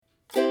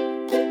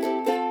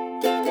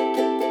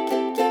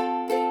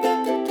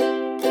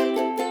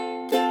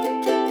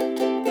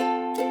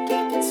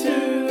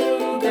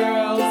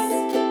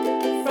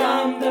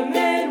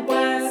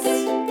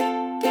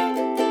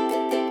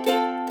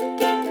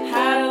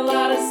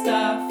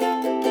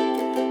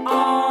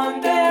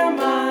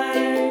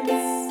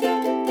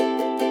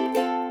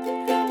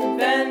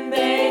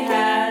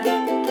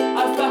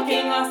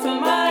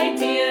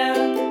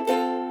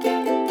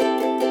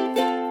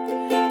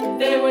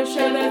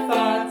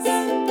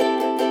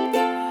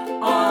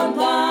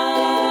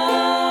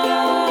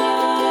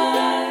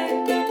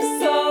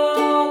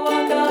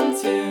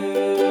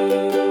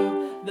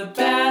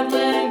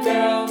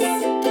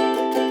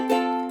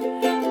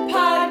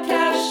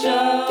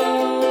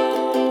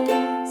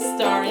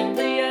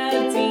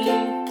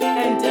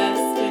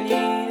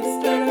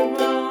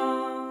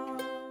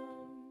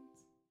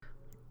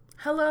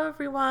Hello,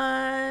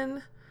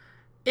 everyone.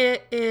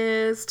 It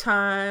is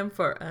time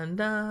for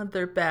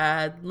another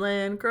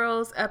Badland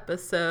Girls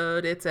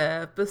episode. It's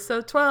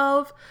episode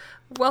 12.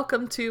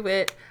 Welcome to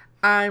it.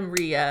 I'm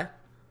Rhea.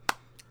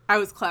 I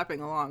was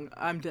clapping along.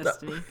 I'm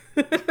Destiny.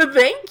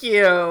 Thank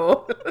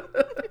you.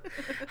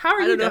 How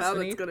are you, Destiny? I don't know how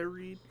that's gonna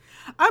read.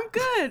 I'm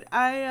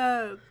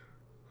good.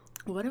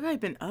 What have I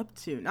been up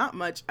to? Not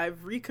much.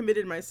 I've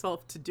recommitted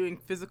myself to doing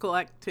physical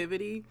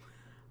activity.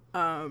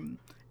 What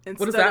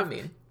does that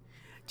mean?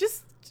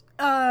 Just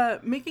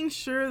making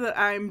sure that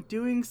I'm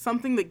doing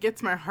something that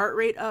gets my heart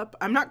rate up.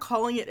 I'm not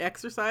calling it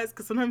exercise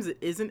because sometimes it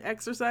isn't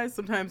exercise.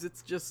 Sometimes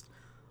it's just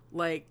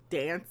like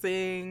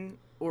dancing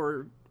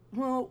or,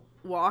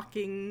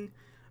 walking.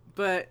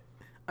 But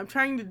I'm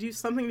trying to do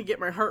something to get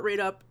my heart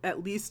rate up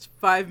at least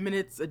 5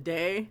 minutes a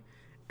day.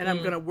 And I'm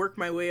going to work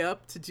my way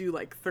up to do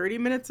like 30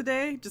 minutes a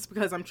day just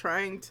because I'm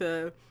trying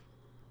to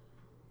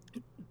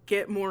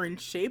get more in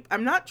shape.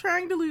 I'm not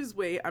trying to lose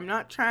weight.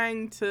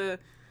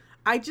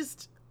 I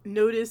just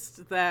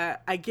noticed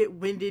that I get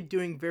winded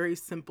doing very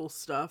simple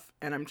stuff,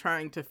 and I'm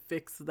trying to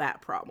fix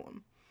that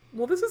problem.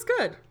 Well, this is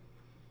good.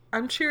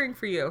 I'm cheering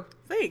for you.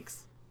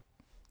 Thanks.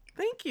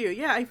 Thank you.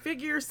 Yeah, I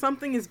figure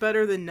something is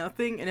better than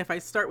nothing, and if I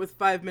start with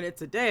 5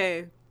 minutes a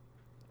day,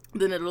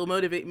 then it'll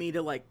motivate me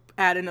to, like,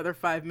 add another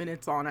 5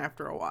 minutes on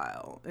after a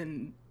while,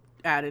 and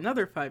add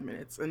another 5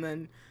 minutes, and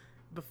then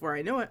before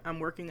I know it, I'm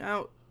working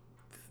out.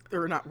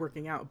 Or not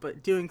working out,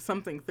 but doing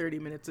something 30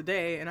 minutes a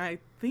day. And I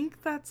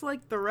think that's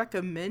like the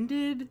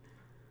recommended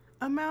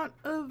amount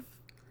of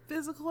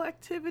physical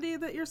activity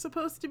that you're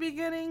supposed to be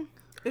getting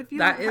if you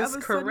have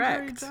a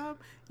sedentary job.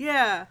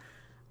 Yeah,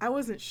 I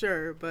wasn't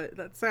sure, but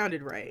that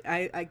sounded right.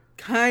 I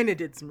kind of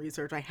did some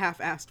research. I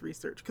half-assed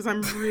research because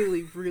I'm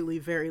really, really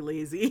very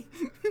lazy.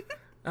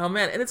 Oh,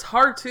 man. And it's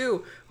hard,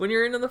 too. When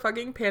you're into the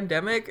fucking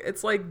pandemic,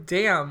 it's like,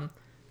 damn,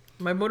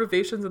 my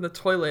motivation's in the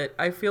toilet.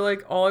 I feel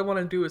like all I want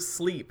to do is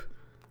sleep.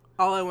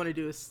 All I want to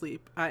do is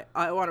sleep. I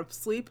want to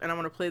sleep and I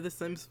want to play The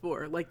Sims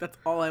 4. Like, that's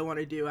all I want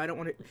to do. I don't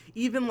want to...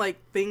 Even, like,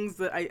 things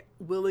that I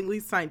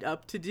willingly signed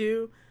up to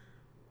do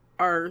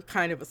are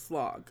kind of a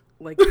slog.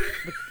 Like,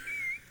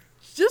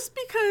 just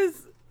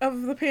because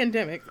of the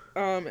pandemic.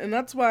 And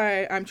that's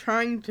why I'm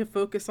trying to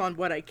focus on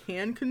what I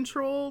can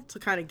control to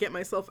kind of get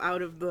myself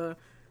out of the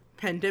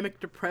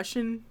pandemic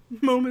depression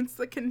moments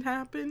that can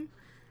happen.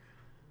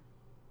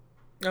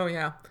 Oh,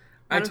 yeah.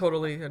 I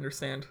totally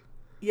understand.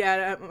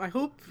 Yeah, I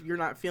hope you're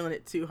not feeling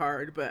it too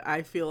hard, but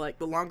I feel like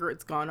the longer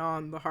it's gone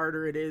on, the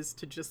harder it is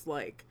to just,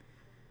 like,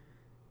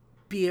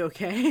 be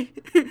okay.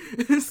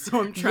 So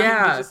I'm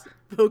trying to just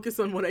focus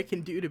on what I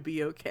can do to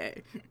be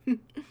okay.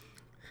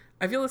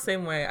 I feel the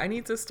same way. I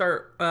need to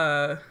start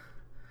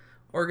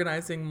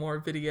organizing more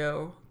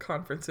video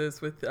conferences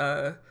with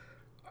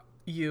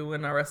you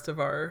and the rest of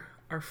our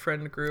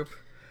friend group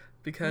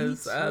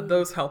because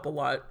those help a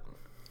lot.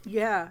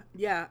 Yeah,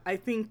 I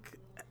think...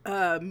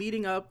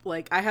 meeting up,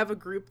 like, I have a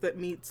group that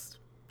meets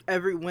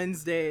every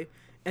Wednesday,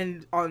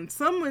 and on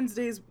some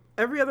Wednesdays,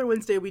 every other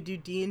Wednesday, we do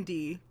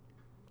D&D,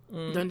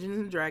 Dungeons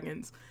and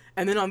Dragons,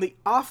 and then on the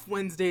off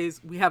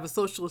Wednesdays, we have a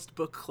socialist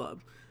book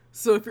club.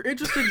 So if you're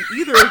interested in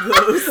either of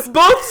those...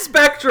 Both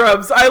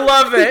spectrums! I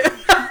love it!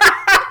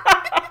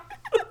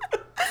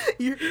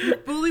 You're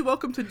fully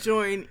welcome to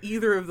join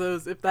either of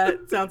those if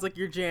that sounds like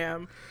your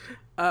jam.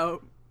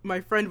 My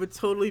friend would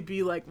totally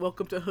be like,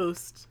 welcome to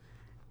host.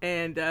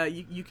 And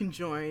you can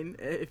join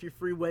if you're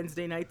free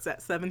Wednesday nights at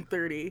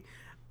 7:30.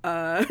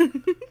 And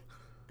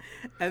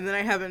then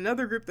I have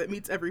another group that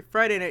meets every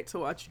Friday night to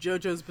watch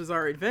JoJo's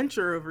Bizarre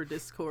Adventure over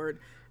Discord.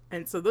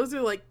 And so those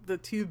are like the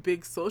two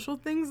big social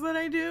things that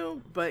I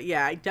do. But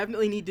yeah, I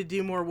definitely need to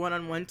do more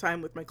one-on-one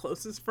time with my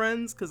closest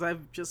friends because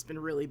I've just been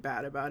really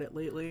bad about it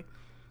lately.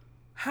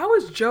 How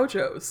is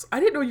JoJo's?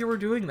 I didn't know you were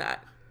doing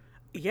that.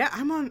 Yeah,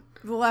 I'm on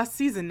the last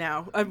season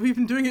now. We've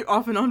been doing it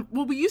off and on.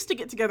 Well, we used to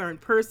get together in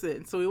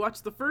person, so we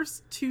watched the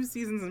first 2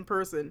 seasons in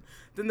person.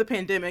 Then the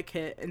pandemic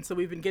hit, and so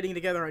we've been getting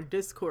together on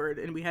Discord,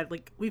 and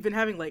we've been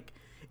having, like,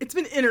 it's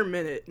been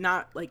intermittent,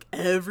 not, like,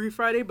 every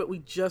Friday, but we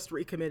just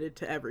recommitted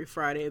to every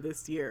Friday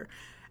this year.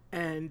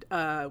 And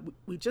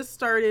we just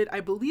started,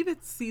 I believe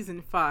it's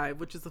season 5,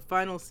 which is the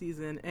final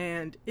season,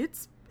 and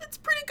it's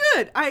pretty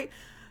good. I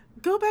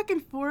go back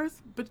and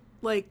forth, but,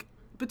 like...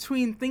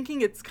 between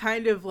thinking it's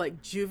kind of like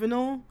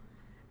juvenile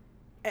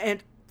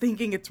and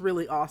thinking it's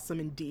really awesome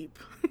and deep.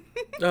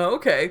 Oh,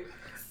 okay.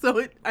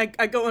 So I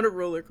go on a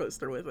roller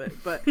coaster with it,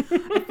 but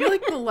I feel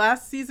like the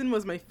last season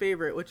was my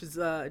favorite, which is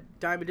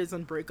Diamond is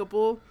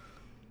Unbreakable.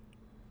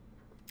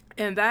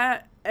 And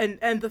that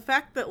and the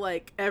fact that,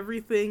 like,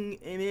 everything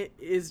in it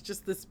is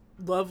just this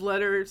love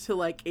letter to,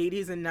 like,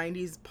 80s and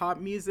 90s pop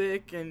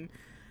music and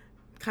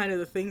kind of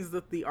the things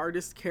that the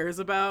artist cares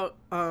about.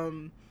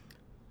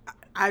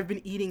 I've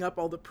been eating up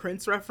all the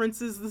Prince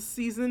references this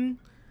season.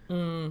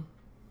 And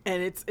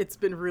it's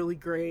been really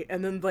great.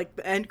 And then, like,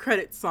 the end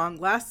credit song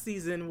last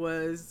season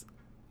was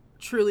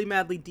Truly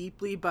Madly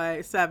Deeply by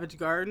Savage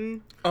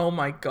Garden. Oh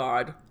my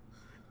god.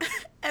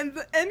 And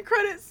the end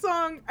credit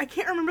song, I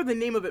can't remember the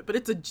name of it, but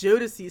it's a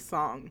Jodeci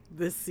song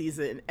this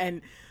season.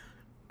 And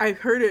I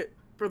heard it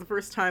for the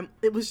first time.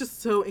 It was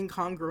just so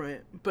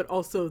incongruent, but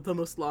also the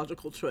most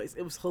logical choice.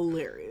 It was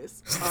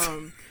hilarious.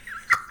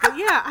 But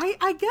yeah,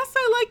 I guess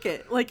I like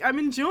it. Like, I'm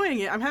enjoying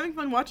it. I'm having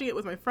fun watching it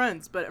with my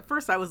friends. But at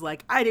first, I was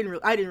like, I didn't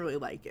really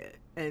like it,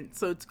 and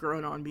so it's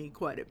grown on me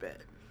quite a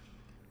bit.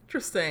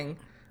 Interesting.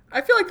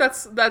 I feel like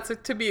that's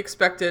to be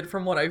expected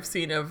from what I've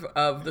seen of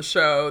the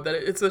show. That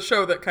it's a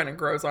show that kind of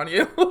grows on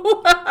you.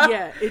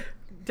 Yeah, it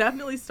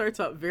definitely starts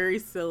out very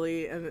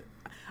silly, and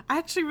I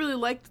actually really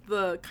liked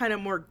the kind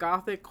of more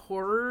gothic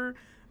horror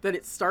that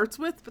it starts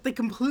with, but they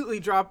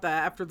completely dropped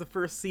that after the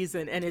first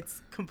season, and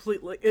it's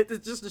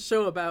just a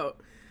show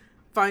about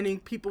finding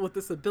people with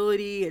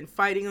disability and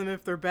fighting them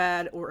if they're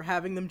bad, or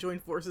having them join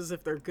forces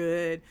if they're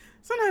good.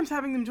 Sometimes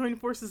having them join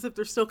forces if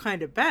they're still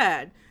kind of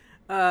bad.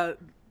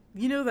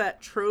 You know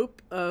that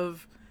trope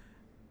of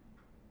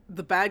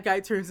the bad guy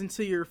turns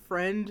into your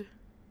friend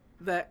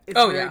that is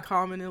very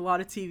common in a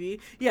lot of TV?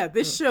 Yeah,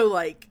 this show,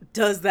 like,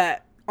 does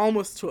that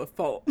almost to a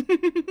fault.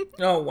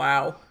 Oh,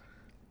 wow.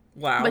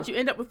 Wow. But you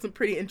end up with some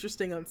pretty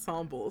interesting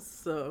ensembles,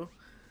 so...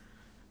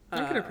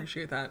 I can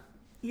appreciate that.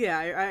 Yeah,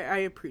 I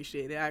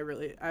appreciate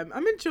it.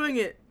 I'm enjoying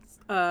it,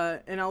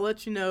 and I'll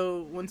let you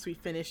know once we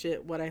finish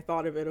it what I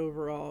thought of it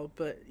overall.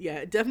 But yeah,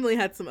 it definitely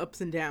had some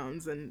ups and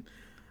downs, and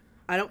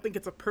I don't think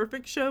it's a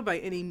perfect show by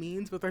any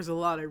means, but there's a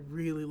lot I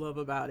really love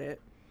about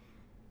it.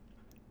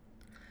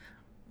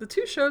 The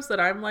two shows that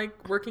I'm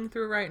like working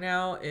through right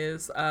now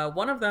is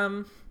one of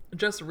them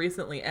just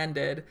recently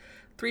ended.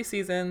 3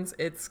 seasons.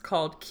 It's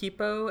called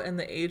Kipo and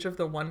the Age of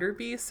the Wonder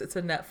Beast. It's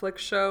a Netflix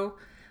show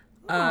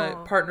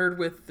partnered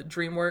with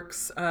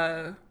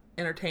DreamWorks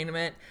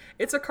Entertainment.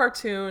 It's a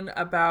cartoon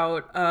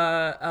about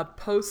a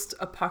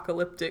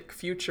post-apocalyptic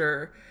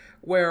future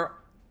where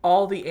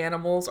all the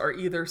animals are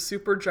either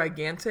super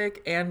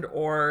gigantic and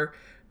or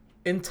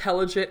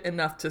intelligent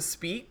enough to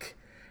speak.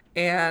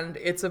 And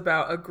it's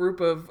about a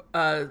group of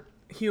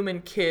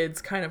human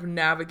kids kind of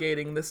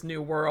navigating this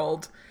new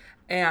world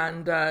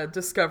and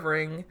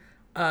discovering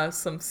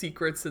some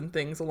secrets and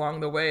things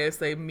along the way as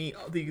they meet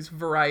these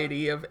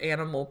variety of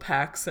animal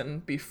packs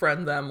and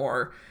befriend them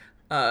or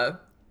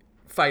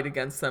fight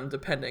against them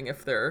depending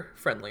if they're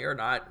friendly or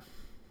not.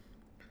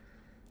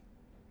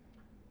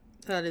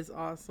 That is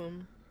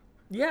awesome.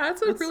 Yeah,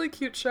 it's a really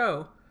cute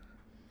show.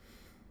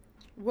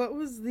 What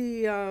was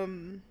the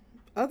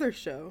other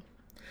show?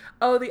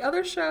 Oh, the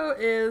other show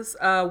is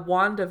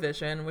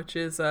WandaVision, which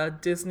is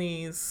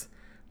Disney's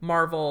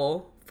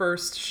Marvel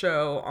first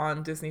show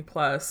on Disney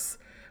Plus,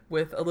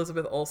 with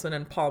Elizabeth Olsen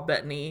and Paul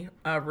Bettany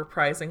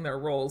reprising their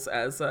roles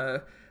as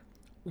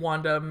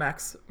Wanda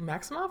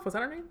Maximoff. Was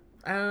that her name?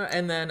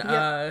 And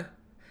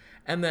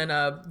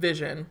then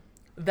Vision.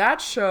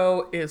 That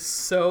show is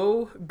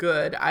so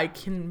good. I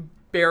can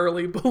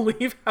barely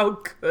believe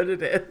how good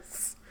it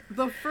is.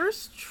 The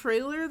first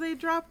trailer they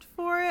dropped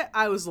for it,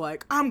 I was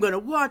like, I'm going to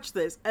watch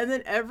this. And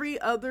then every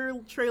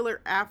other trailer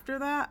after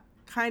that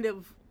kind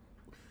of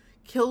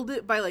killed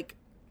it by, like,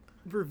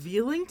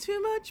 revealing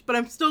too much. But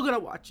I'm still going to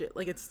watch it.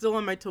 Like, it's still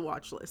on my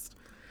to-watch list.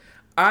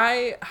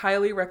 I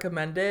highly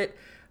recommend it.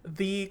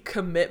 The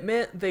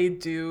commitment they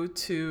do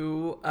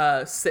to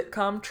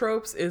sitcom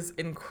tropes is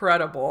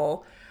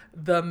incredible.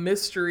 The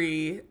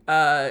mystery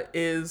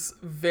is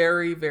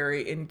very,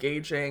 very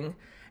engaging.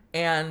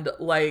 And,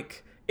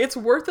 like... it's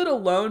worth it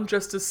alone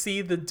just to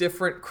see the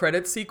different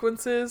credit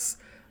sequences,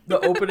 the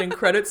opening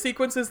credit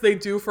sequences they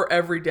do for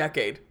every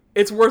decade.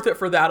 It's worth it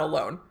for that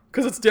alone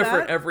because it's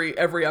different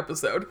every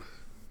episode.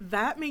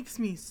 That makes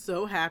me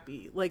so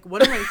happy. Like,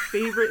 one of my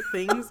favorite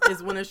things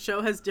is when a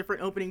show has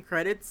different opening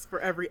credits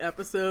for every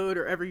episode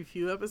or every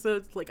few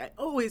episodes. Like, I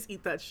always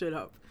eat that shit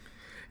up.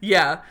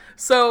 Yeah.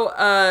 So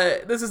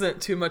this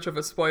isn't too much of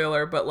a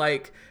spoiler, but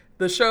like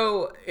the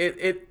show,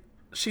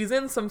 she's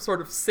in some sort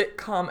of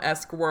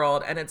sitcom-esque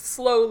world, and it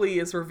slowly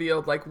is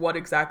revealed, like, what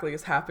exactly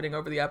is happening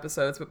over the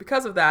episodes. But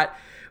because of that,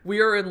 we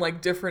are in,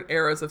 like, different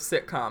eras of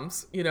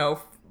sitcoms, you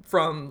know,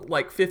 from,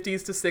 like,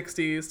 50s to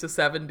 60s to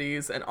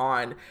 70s and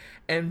on.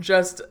 And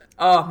just,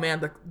 oh,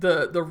 man,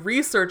 the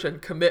research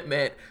and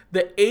commitment,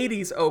 the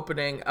 80s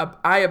opening,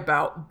 I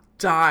about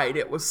died.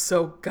 It was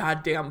so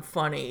goddamn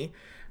funny.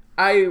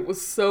 I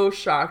was so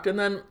shocked. And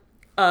then,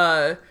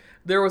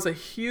 there was a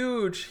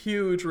huge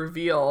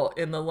reveal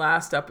in the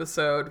last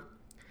episode,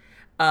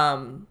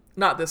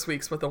 not this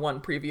week's, but the one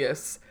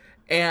previous.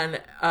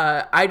 And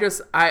I'm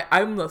just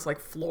like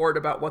floored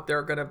about what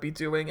they're going to be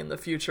doing in the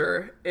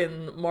future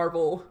in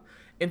Marvel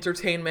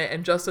Entertainment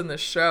and just in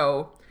this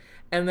show.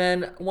 And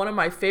then one of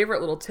my favorite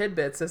little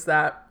tidbits is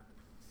that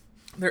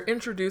they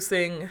reintroduced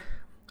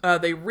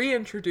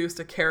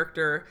a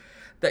character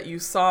that you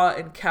saw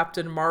in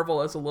Captain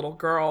Marvel as a little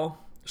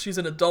girl. She's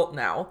an adult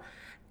now.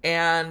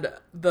 and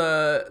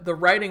the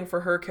writing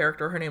for her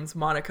character, her name's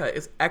Monica,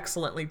 is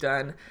excellently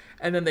done.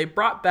 And then they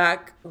brought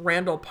back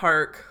Randall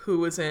Park, who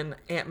was in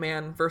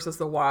Ant-Man versus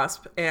the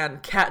Wasp,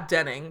 and Kat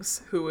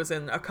Dennings, who was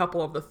in a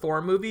couple of the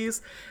Thor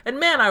movies. And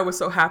man, I was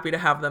so happy to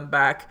have them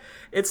back.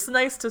 It's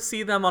nice to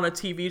see them on a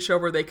TV show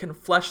where they can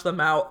flesh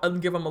them out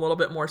and give them a little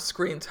bit more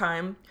screen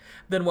time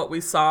than what we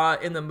saw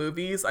in the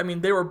movies. I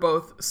mean, they were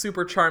both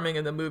super charming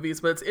in the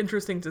movies, but it's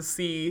interesting to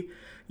see,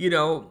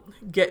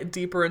 get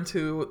deeper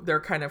into their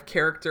kind of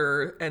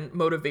character and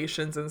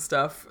motivations and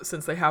stuff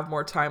since they have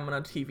more time on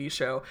a TV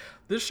show.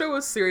 This show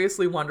is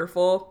seriously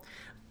wonderful.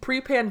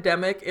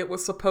 Pre-pandemic, it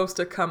was supposed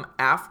to come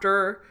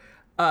after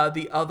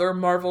the other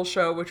Marvel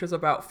show, which is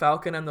about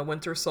Falcon and the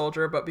Winter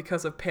Soldier, but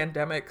because of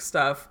pandemic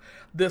stuff,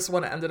 this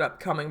one ended up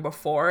coming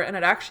before. And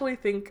I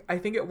think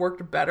it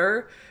worked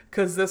better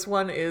because this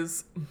one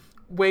is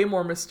way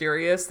more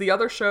mysterious. The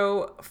other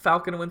show,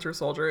 Falcon and Winter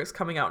Soldier, is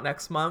coming out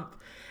next month,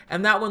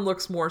 and that one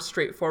looks more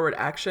straightforward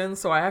action,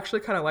 so I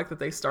actually kind of like that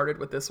they started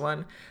with this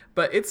one,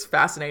 but it's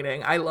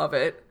fascinating. I love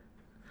it.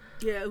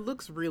 Yeah, it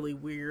looks really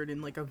weird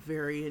in like a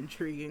very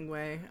intriguing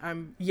way.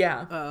 I'm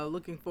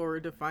looking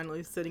forward to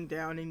finally sitting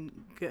down and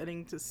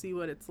getting to see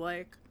what it's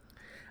like.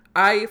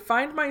 I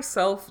find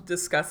myself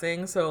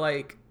discussing,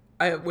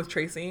 with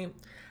Tracy,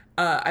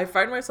 I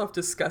find myself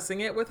discussing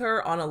it with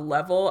her on a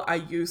level I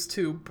used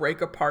to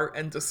break apart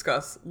and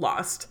discuss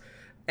Lost.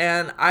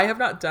 And I have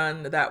not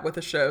done that with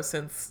a show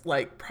since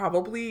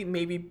probably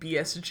maybe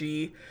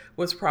BSG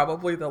was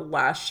probably the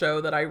last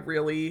show that I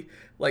really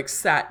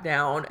sat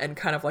down and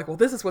kind of well,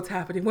 this is what's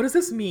happening. What does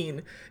this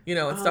mean?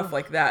 And stuff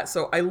like that.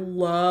 So I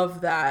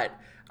love that.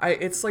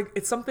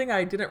 It's something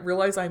I didn't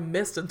realize I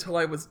missed until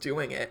I was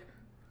doing it.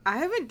 I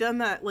haven't done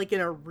that in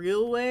a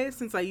real way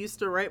since I used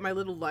to write my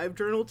little live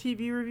journal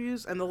TV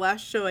reviews, and the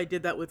last show I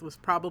did that with was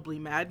probably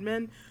Mad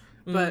Men.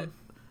 But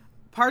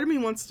part of me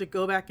wants to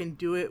go back and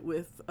do it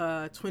with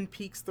Twin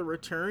Peaks: The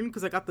Return,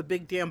 because I got the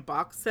big damn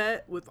box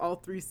set with all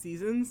 3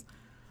 seasons.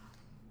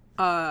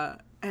 And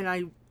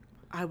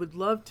I would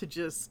love to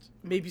just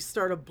maybe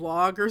start a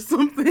blog or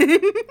something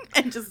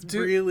and just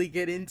really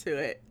get into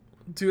it.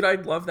 Dude,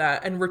 I'd love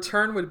that. And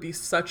Return would be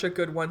such a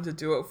good one to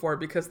do it for,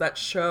 because that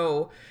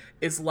show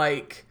is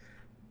it's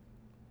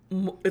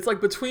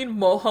between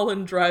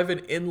Mulholland Drive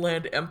and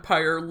Inland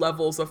Empire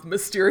levels of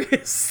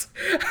mysterious.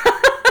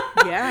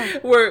 Yeah.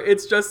 Where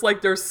it's just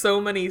there's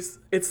so many,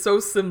 it's so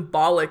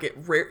symbolic.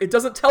 It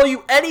doesn't tell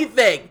you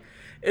anything.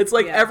 It's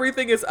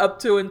everything is up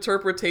to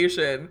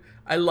interpretation.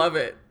 I love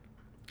it.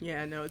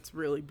 Yeah, no, it's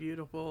really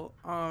beautiful.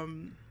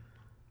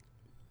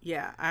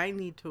 Yeah, I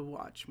need to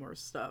watch more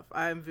stuff.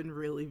 I've been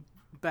really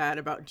bad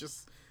about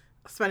just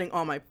spending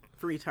all my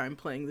free time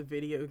playing the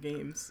video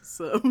games.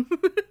 So,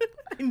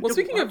 well,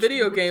 speaking of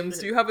video games,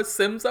 do you have a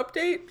Sims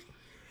update?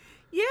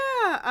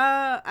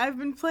 Yeah, I've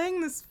been playing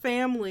this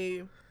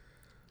family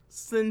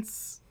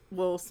since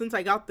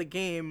I got the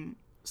game.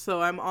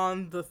 So I'm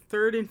on the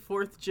 3rd and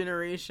 4th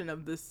generation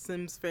of this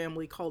Sims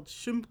family called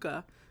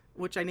Shumka,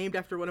 which I named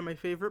after one of my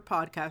favorite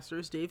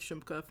podcasters, Dave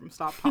Shumka from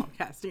Stop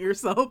Podcasting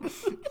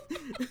Yourself.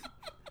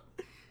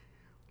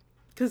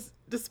 Because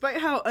despite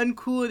how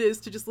uncool it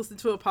is to just listen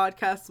to a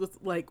podcast with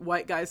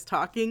white guys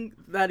talking,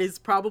 that is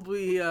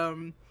probably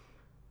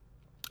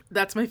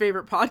that's my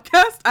favorite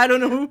podcast. I don't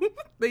know.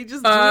 They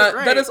just do it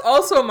right. That is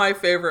also my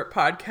favorite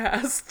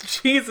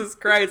podcast. Jesus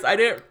Christ. I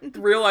didn't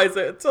realize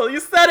it until you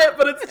said it,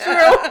 but it's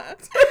true.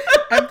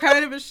 I'm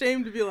kind of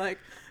ashamed to be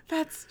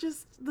that's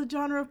just the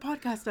genre of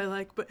podcast I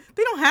like, but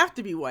they don't have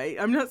to be white.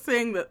 I'm not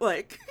saying that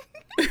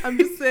I'm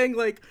just saying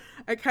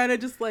I kind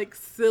of just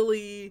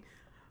silly,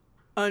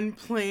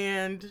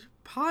 unplanned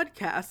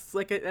podcasts.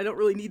 I don't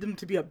really need them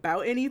to be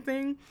about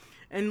anything.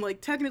 And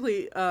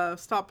technically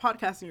Stop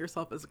Podcasting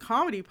Yourself is a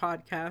comedy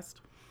podcast,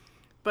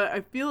 but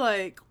I feel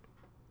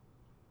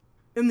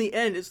in the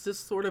end it's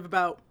just sort of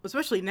about,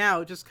 especially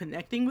now, just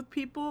connecting with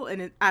people.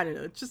 And I don't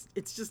know,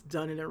 it's just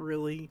done in a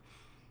really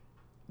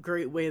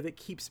great way that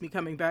keeps me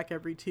coming back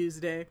every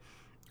Tuesday.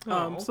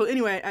 So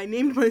anyway, I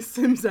named my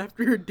Sims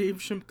after Dave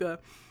Shumka,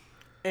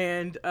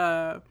 and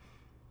I'm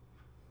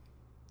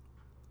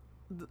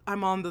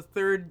on the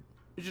 3rd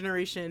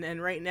generation,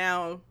 and right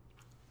now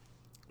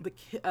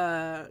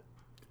the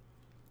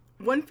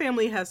one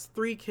family has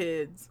 3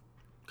 kids,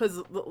 because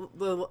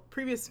the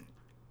previous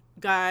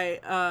guy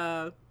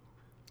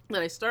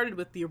that I started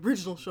with, the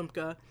original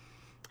Shumka,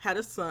 had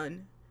a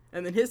son,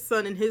 and then his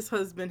son and his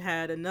husband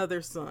had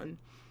another son,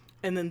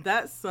 and then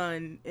that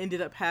son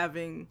ended up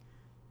having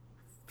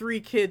 3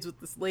 kids with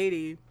this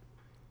lady,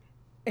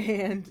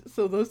 and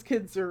so those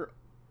kids are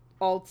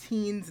all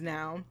teens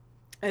now.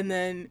 And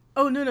then,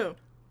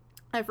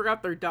 I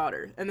forgot their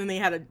daughter. And then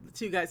the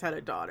 2 guys had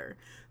a daughter.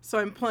 So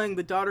I'm playing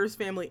the daughter's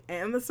family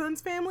and the son's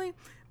family.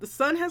 The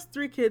son has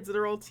 3 kids that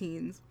are all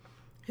teens.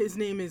 His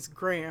name is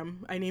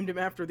Graham. I named him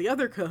after the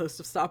other co-host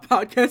of Stop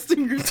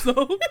Podcasting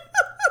Yourself.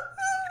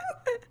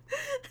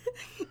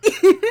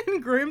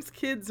 And Graham's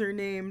kids are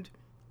named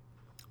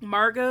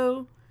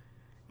Margot,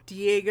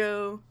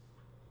 Diego,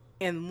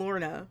 and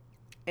Lorna.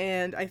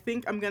 And I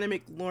think I'm going to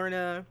make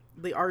Lorna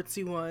the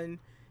artsy one,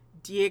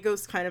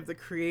 Diego's kind of the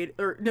creative,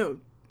 or no,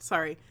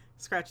 sorry,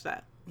 scratch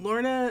that.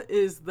 Lorna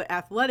is the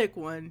athletic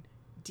one,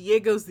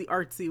 Diego's the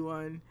artsy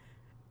one,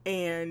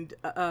 and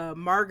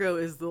Margot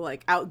is the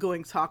like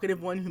outgoing,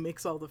 talkative one who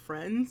makes all the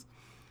friends.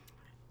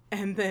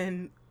 And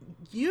then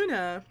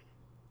Una,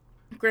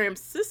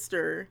 Graham's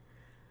sister,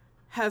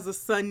 has a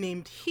son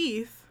named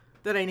Heath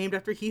that I named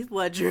after Heath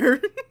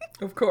Ledger.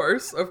 Of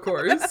course.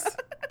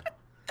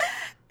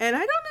 And I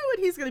don't know what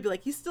he's gonna be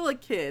like. He's still a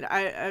kid.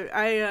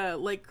 I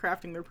like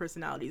crafting their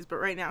personalities, but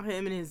right now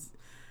him and his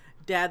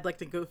dad like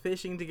to go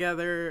fishing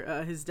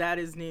together. His dad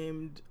is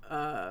named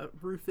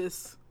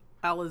Rufus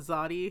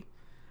Alizadi.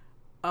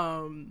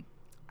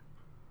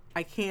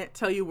 I can't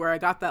tell you where I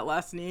got that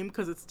last name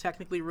because it's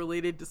technically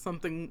related to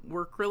something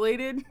work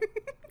related.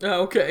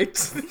 Oh, okay.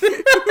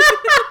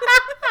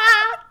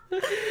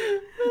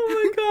 Oh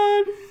my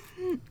god.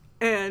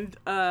 And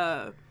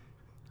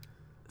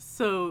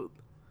so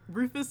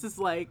Rufus is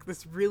like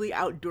this really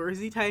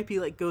outdoorsy type. He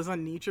like goes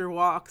on nature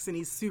walks and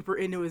he's super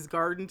into his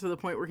garden to the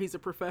point where he's a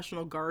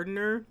professional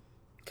gardener.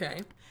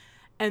 Okay.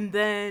 And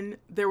then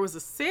there was a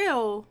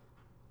sale.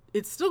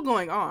 It's still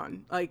going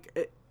on.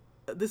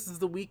 This is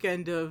the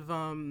weekend of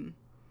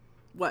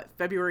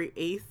February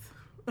 8th,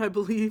 I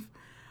believe.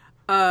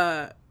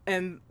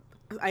 And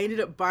I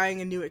ended up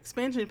buying a new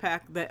expansion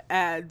pack that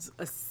adds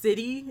a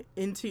city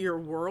into your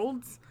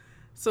worlds.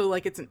 So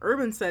like it's an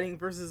urban setting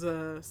versus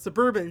a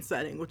suburban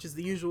setting, which is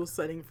the usual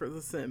setting for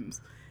The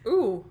Sims.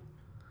 Ooh.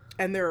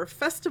 And there are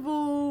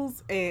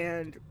festivals,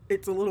 and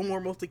it's a little more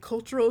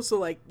multicultural. So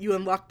like you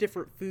unlock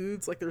different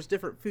foods. Like there's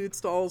different food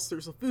stalls.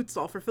 There's a food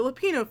stall for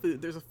Filipino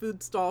food. There's a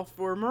food stall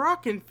for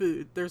Moroccan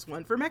food. There's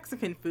one for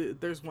Mexican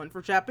food. There's one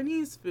for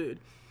Japanese food.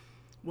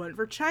 One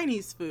for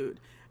Chinese food.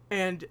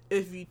 And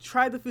if you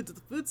try the foods at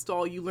the food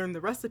stall, you learn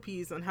the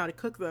recipes on how to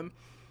cook them.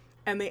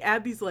 And they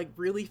add these like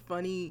really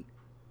funny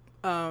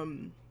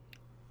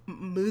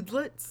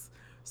moodlets.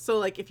 So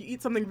like if you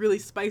eat something really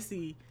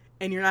spicy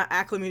and you're not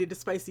acclimated to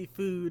spicy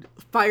food,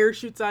 fire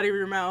shoots out of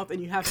your mouth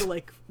and you have to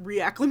like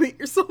reacclimate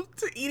yourself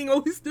to eating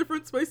all these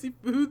different spicy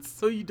foods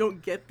so you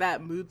don't get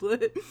that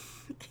moodlet.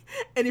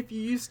 And if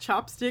you use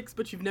chopsticks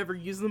but you've never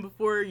used them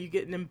before, you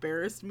get an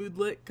embarrassed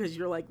moodlet because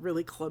you're like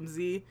really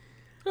clumsy.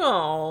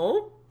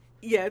 Oh.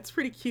 Yeah, it's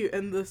pretty cute.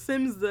 And the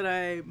Sims that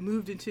I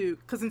moved into,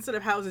 because instead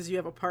of houses you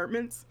have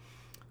apartments,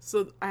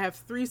 so I have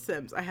 3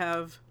 Sims. I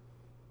have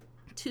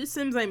 2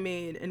 Sims I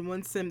made and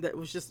 1 Sim that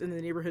was just in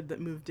the neighborhood that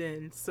moved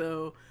in.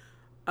 So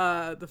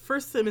the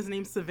first Sim is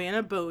named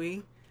Savannah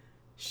Bowie.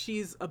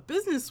 She's a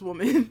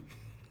businesswoman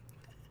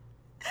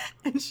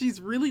and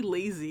she's really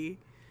lazy.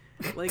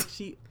 Like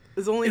she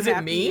is only Is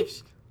happy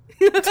it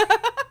me?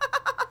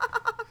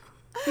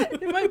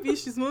 It might be.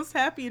 She's most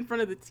happy in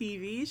front of the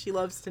TV. She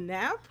loves to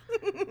nap.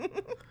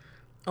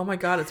 Oh my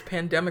god, it's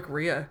pandemic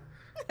Rhea.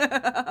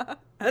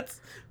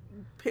 That's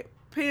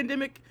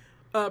pandemic,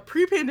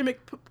 pre-pandemic,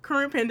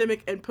 current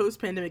pandemic, and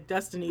post-pandemic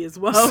Destiny as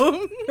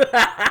well.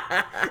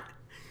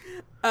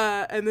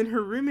 And then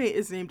her roommate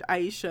is named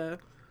Aisha.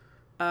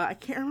 I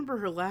can't remember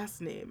her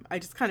last name. I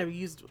just kind of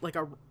used like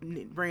a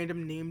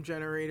random name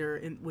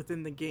generator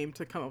within the game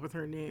to come up with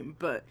her name.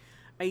 But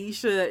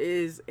Aisha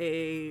is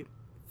a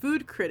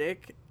food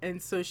critic,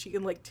 and so she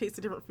can like taste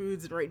the different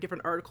foods and write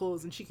different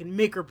articles, and she can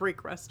make or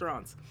break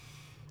restaurants.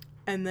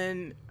 And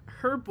then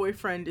her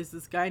boyfriend is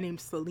this guy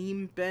named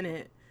Salim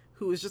Bennett,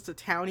 who was just a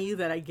townie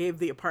that I gave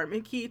the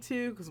apartment key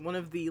to, because one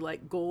of the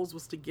like goals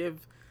was to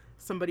give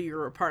somebody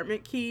your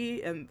apartment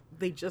key, and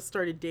they just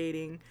started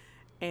dating.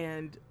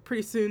 And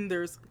pretty soon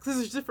there's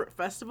different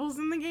festivals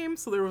in the game.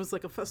 So there was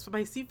like a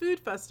spicy food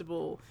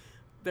festival,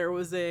 there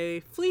was a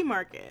flea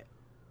market,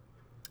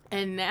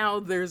 and now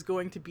there's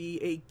going to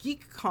be a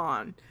geek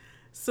con.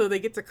 So they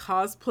get to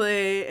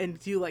cosplay and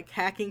do like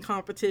hacking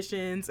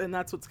competitions, and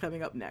that's what's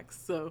coming up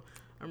next. So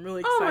I'm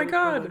really excited. Oh my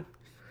god.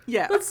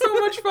 Yeah. That's so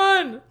much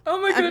fun.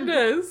 Oh my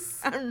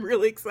goodness. I'm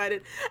really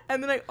excited.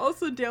 And then I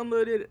also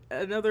downloaded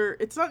another,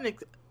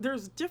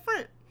 there's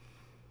different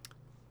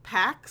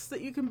packs that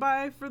you can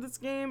buy for this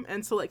game.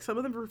 And so like some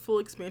of them are full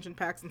expansion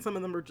packs and some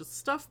of them are just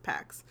stuff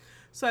packs.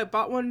 So I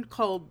bought one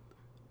called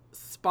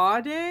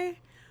Spa Day,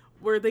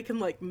 where they can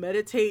like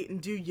meditate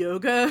and do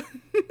yoga.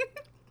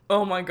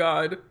 Oh my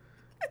god.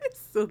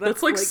 So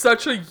that's like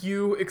such a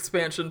you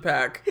expansion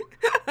pack.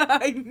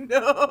 I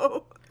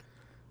know.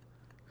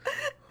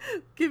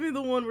 Give me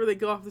the one where they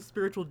go off the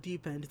spiritual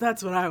deep end.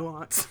 That's what I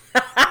want.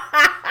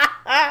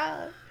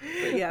 But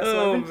yeah,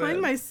 so I've been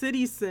playing my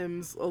city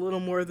Sims a little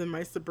more than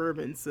my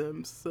suburban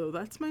Sims. So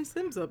that's my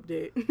Sims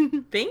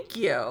update. Thank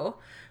you.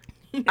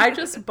 I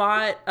just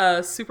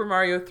bought Super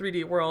Mario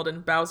 3D World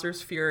and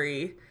Bowser's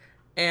Fury.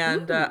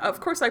 And of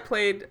course I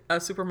played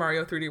Super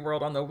Mario 3D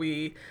World on the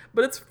Wii,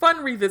 but it's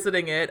fun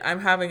revisiting it. I'm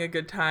having a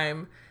good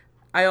time.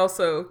 I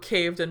also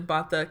caved and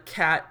bought the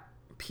Cat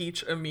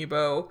Peach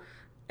amiibo,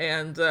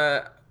 and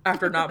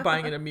after not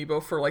buying an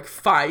amiibo for like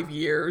 5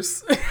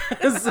 years.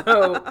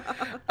 So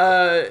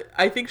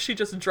I think she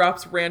just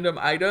drops random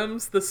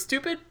items. The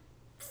stupid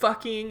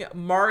fucking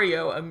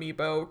Mario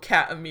amiibo,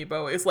 cat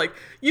amiibo, is like,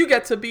 you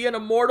get to be an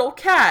immortal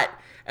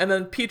cat. And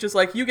then Peach is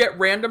like, you get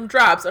random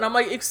drops. And I'm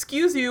like,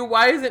 excuse you,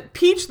 why isn't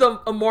Peach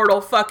the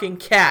immortal fucking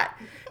cat?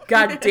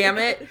 God damn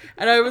it.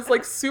 And I was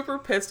like super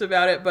pissed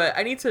about it, but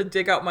I need to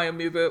dig out my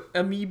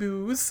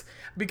amiibos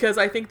because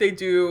I think they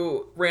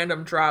do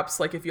random drops,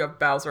 like if you have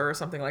Bowser or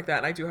something like that.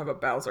 And I do have a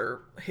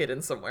Bowser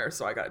hidden somewhere,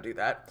 so I gotta do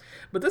that.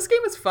 But this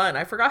game is fun.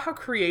 I forgot how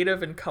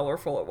creative and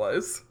colorful it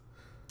was.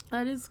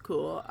 That is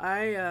cool.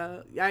 I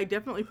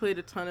definitely played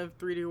a ton of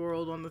 3D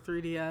World on the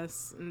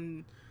 3DS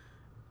and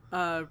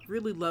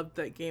really loved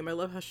that game. I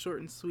love how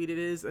short and sweet it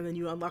is, and then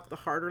you unlock the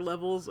harder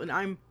levels, and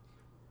I'm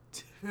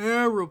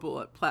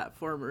terrible at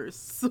platformers.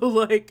 So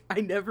like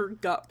I never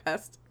got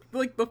past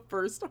like the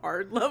first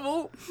hard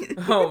level.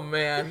 Oh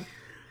man.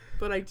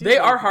 But I do. They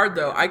are hard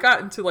though. I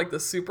got into like the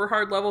super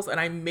hard levels and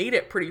I made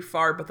it pretty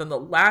far, but then the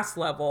last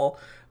level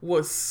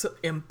was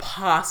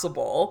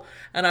impossible.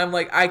 And I'm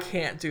like, I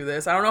can't do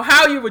this. I don't know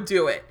how you would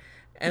do it.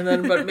 And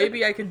then, but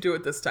maybe I can do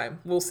it this time.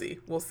 We'll see.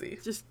 We'll see.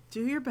 Just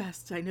do your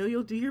best. I know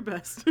you'll do your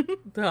best.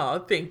 Oh,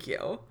 thank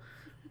you.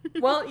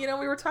 Well, you know,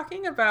 we were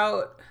talking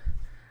about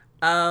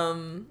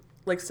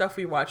like stuff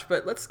we watched,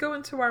 but let's go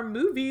into our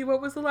movie.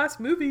 What was the last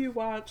movie you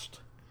watched?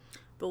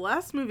 The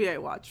last movie I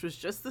watched was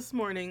just this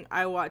morning.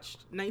 I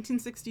watched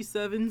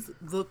 1967's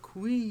The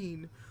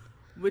Queen,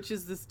 which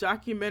is this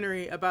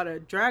documentary about a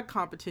drag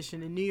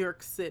competition in New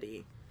York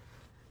City.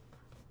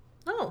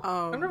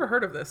 Oh, I've never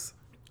heard of this.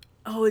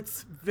 Oh,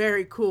 it's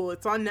very cool.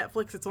 It's on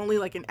Netflix. It's only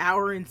like an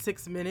hour and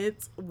 6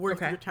 minutes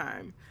worth your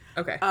time.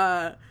 Okay.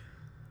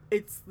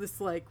 It's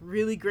this like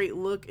really great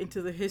look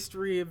into the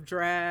history of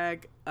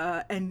drag,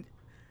 and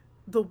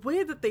the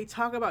way that they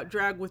talk about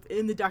drag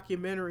within the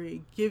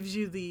documentary gives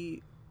you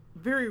the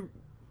very,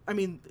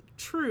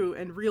 true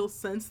and real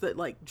sense that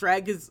like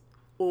drag is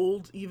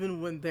old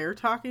even when they're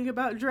talking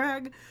about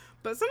drag.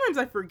 But sometimes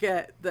I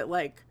forget that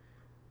like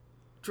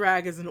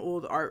drag is an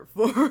old art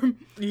form.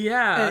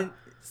 Yeah. And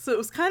so it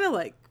was kind of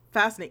like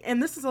fascinating.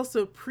 And this is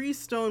also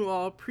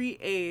pre-Stonewall,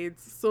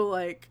 pre-AIDS. So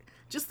like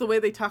just the way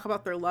they talk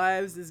about their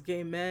lives as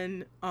gay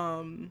men.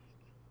 And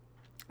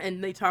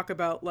they talk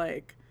about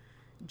like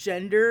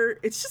gender.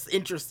 It's just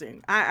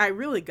interesting. I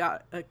really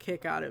got a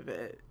kick out of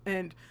it.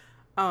 And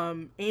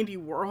Andy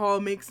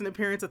Warhol makes an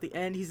appearance at the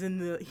end. He's in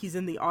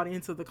the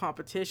audience of the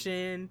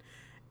competition.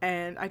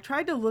 And I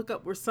tried to look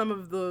up where some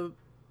of the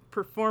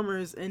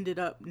performers ended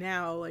up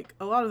now. Like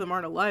a lot of them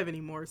aren't alive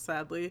anymore,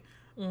 sadly.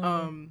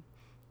 Mm-hmm.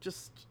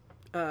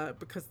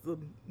 Because the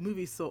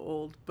movie's so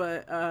old.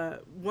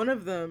 But one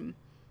of them,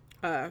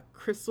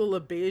 Crystal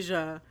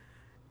LaBeija,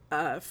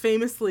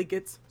 famously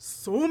gets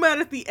so mad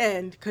at the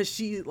end because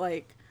she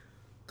like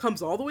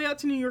comes all the way out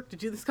to New York to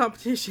do this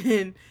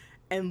competition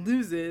and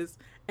loses.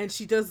 And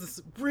she does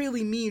this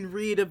really mean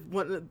read of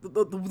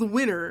the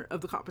winner of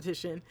the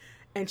competition.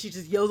 And she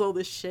just yells all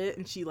this shit.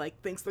 And she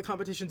like thinks the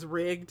competition's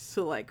rigged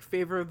to like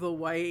favor the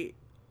white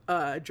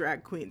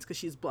drag queens because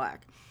she's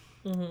black.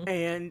 Mm-hmm.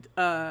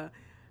 And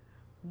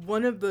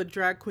one of the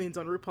drag queens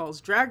on RuPaul's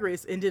Drag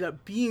Race ended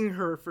up being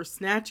her for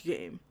Snatch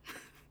Game.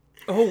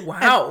 Oh,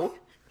 wow.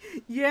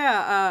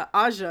 Yeah,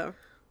 Aja.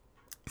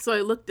 So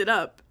I looked it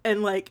up,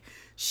 and like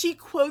she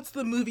quotes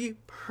the movie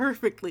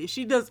perfectly.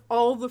 She does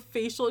all the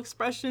facial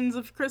expressions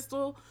of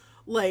Crystal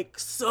like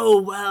so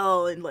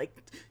well, and like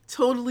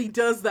totally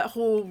does that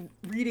whole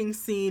reading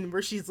scene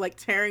where she's like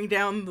tearing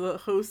down the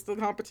host of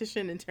the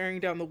competition and tearing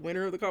down the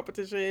winner of the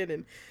competition,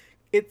 and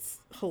it's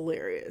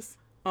hilarious.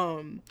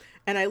 And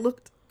I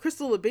looked,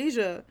 Crystal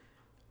LaBeija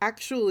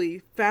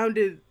actually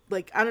founded,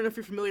 like, I don't know if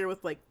you're familiar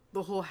with like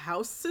the whole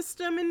house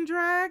system in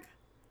drag.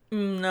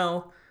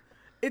 No.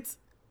 It's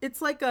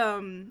like,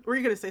 were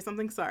you going to say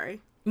something?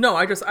 Sorry. No,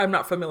 I'm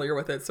not familiar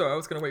with it, so I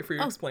was going to wait for you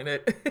to explain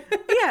it.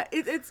 Yeah,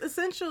 it's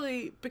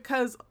essentially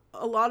because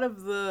a lot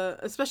of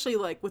especially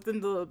like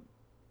within the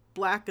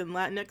Black and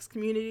Latinx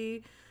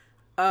community,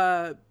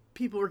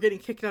 people were getting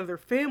kicked out of their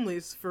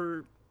families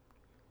for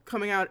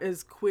coming out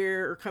as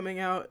queer or coming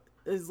out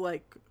as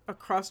like a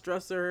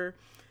cross-dresser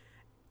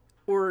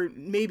or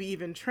maybe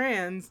even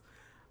trans.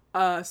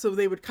 So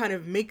they would kind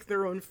of make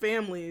their own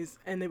families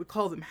and they would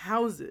call them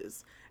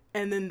houses.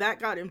 And then that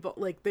got involved,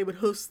 like they would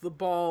host the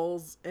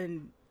balls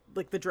and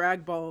like the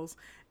drag balls.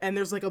 And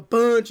there's like a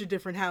bunch of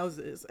different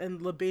houses.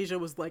 And LaBeija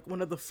was like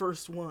one of the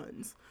first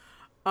ones.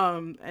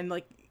 And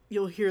like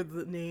you'll hear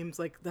the names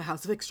like the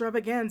House of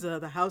Extravaganza,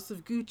 the House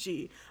of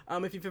Gucci.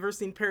 If you've ever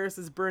seen Paris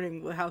is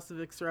Burning, the House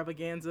of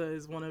Extravaganza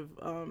is one of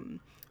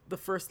the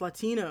first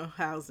Latino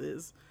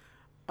houses.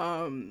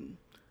 But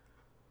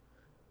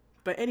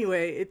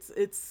anyway,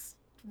 it's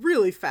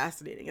really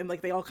fascinating, and like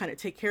they all kind of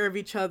take care of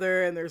each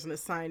other, and there's an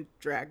assigned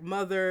drag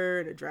mother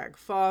and a drag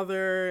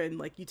father, and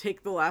like you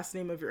take the last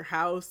name of your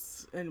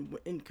house and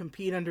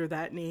compete under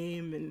that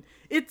name, and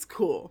it's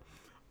cool.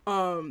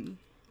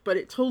 But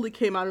it totally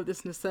came out of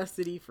this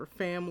necessity for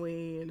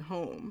family and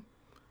home,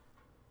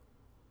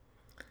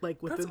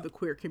 like within the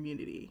queer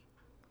community.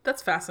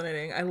 That's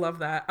fascinating. I love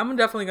that. I'm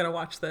definitely going to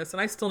watch this, and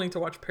I still need to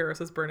watch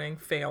Paris is Burning.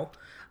 Fail.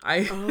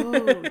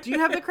 Oh, do you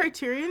have the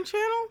Criterion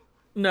channel?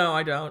 No,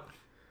 I don't.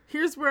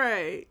 Here's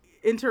where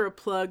enter a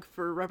plug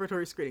for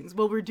repertory screenings.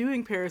 Well, we're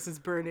doing Paris is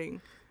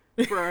Burning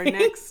for our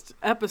next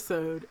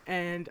episode,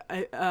 and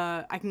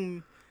I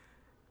can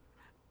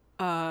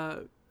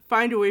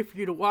find a way for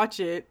you to watch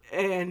it,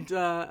 and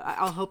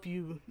I'll help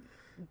you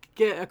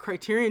get a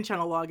Criterion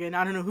Channel login.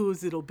 I don't know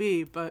whose it'll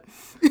be, but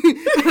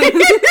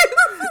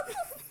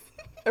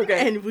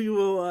Okay. And we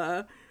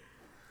will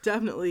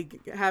definitely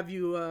have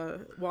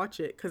you watch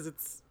it because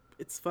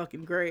it's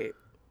fucking great.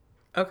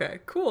 Okay,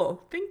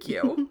 cool. Thank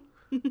you.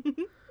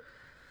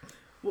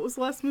 What was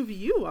the last movie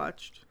you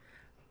watched?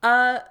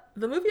 The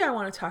movie I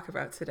want to talk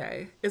about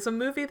today is a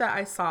movie that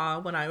I saw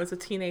when I was a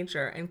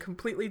teenager and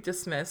completely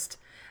dismissed,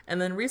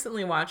 and then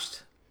recently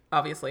watched,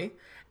 obviously,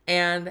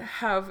 and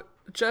have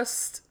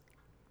just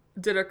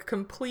did a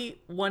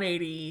complete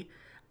 180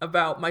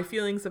 about my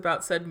feelings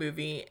about said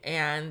movie,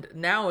 and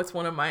now it's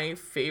one of my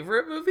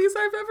favorite movies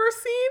I've ever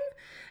seen,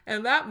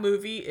 and that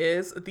movie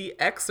is The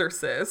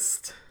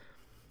Exorcist.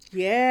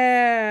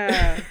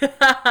 Yeah.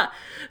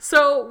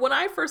 So when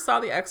I first saw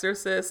The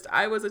Exorcist,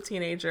 I was a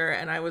teenager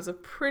and I was a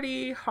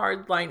pretty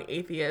hardline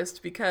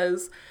atheist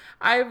because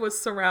I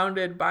was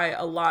surrounded by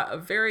a lot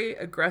of very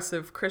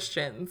aggressive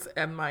Christians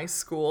at my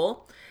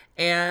school.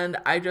 And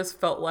I just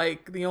felt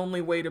like the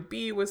only way to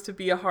be was to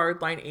be a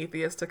hardline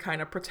atheist to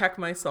kind of protect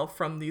myself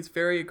from these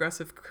very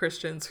aggressive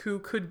Christians who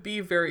could be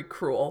very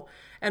cruel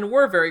and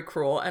were very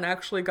cruel and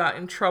actually got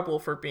in trouble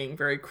for being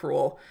very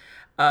cruel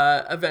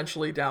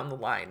eventually down the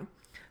line.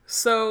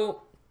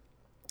 So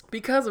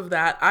because of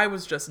that, I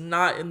was just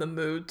not in the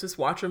mood to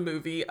watch a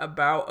movie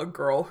about a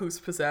girl who's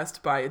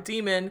possessed by a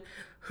demon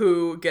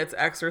who gets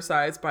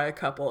exorcised by a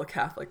couple of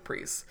Catholic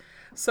priests.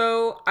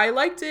 So I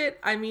liked it.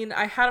 I mean,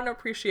 I had an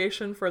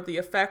appreciation for the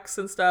effects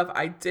and stuff.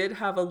 I did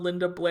have a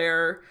Linda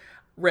Blair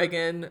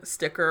Reagan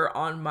sticker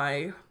on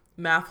my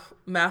math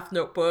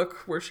notebook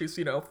where she's,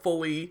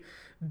 fully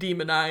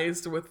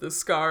demonized with the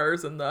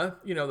scars and the,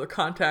 the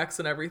contacts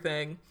and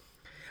everything.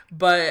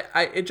 But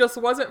it just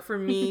wasn't for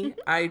me.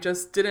 I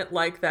just didn't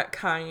like that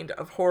kind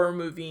of horror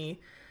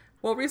movie.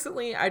 Well,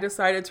 recently I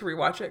decided to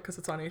rewatch it because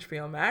it's on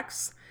HBO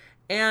Max.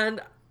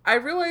 And I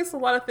realized a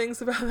lot of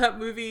things about that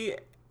movie.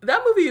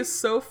 That movie is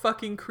so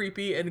fucking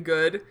creepy and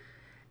good.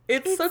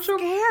 It's such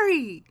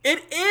scary.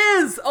 It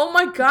is! Oh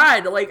my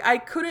god.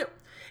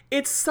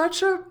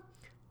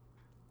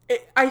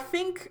 I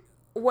think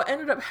what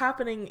ended up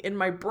happening in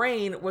my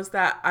brain was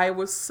that I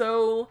was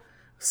so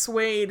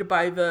swayed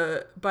by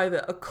the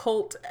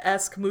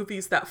occult-esque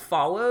movies that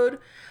followed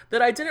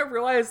that I didn't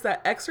realize that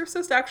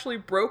Exorcist actually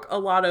broke a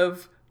lot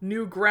of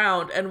new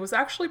ground and was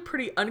actually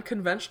pretty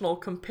unconventional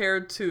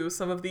compared to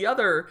some of the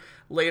other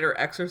later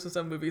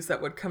exorcism movies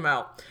that would come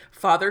out.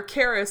 Father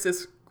Karras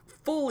is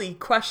fully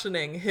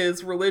questioning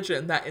his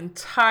religion that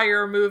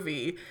entire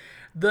movie.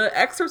 The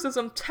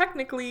exorcism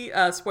technically,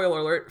 spoiler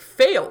alert,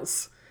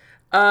 fails.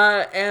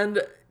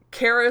 And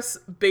Karras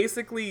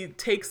basically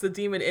takes the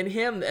demon in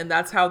him, and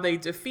that's how they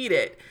defeat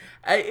it.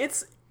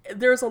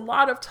 There's a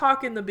lot of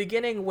talk in the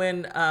beginning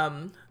when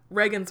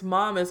Reagan's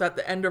mom is at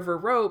the end of her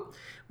rope,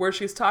 where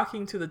she's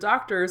talking to the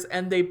doctors,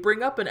 and they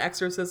bring up an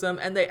exorcism,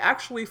 and they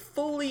actually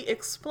fully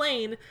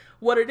explain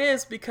what it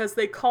is because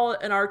they call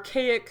it an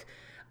archaic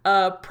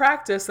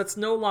practice that's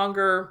no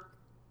longer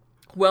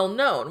well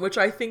known, which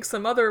I think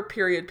some other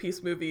period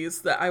piece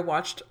movies that I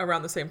watched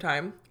around the same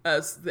time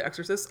as The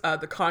Exorcist,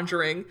 The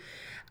Conjuring,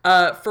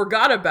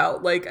 forgot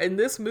about. Like, in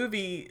this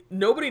movie,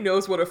 nobody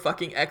knows what a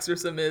fucking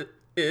exorcism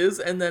is,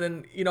 and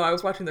then I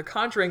was watching The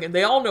Conjuring, and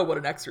they all know what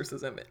an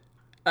exorcism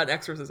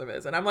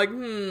is, and I'm like,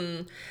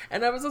 and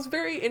that was just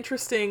very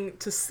interesting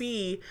to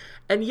see.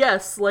 And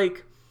yes,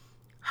 like,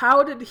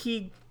 how did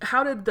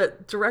the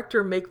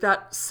director make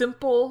that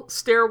simple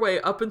stairway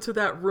up into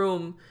that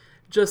room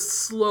just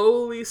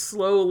slowly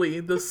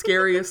the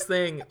scariest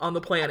thing on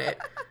the planet?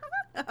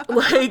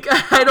 Like,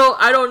 I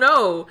don't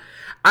know.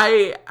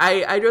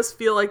 I just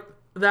feel like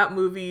that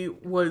movie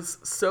was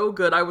so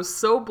good. I was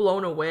so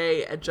blown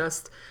away at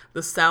just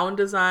the sound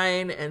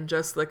design and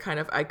just the kind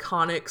of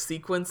iconic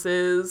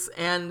sequences.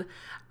 And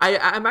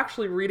I'm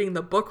actually reading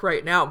the book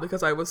right now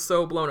because I was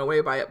so blown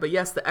away by it. But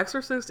yes, The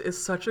Exorcist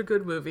is such a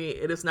good movie.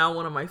 It is now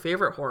one of my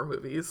favorite horror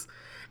movies.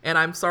 And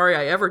I'm sorry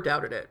I ever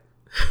doubted it.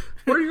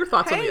 What are your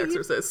thoughts on The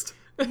Exorcist?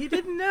 You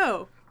didn't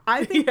know.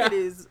 I think it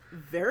is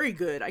very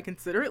good. I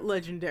consider it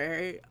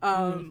legendary,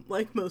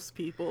 like most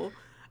people.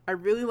 I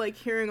really like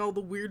hearing all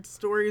the weird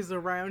stories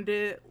around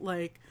it,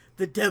 like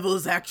the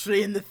devil's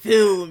actually in the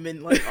film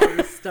and like all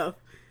this stuff.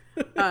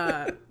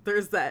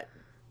 There's that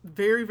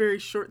very, very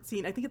short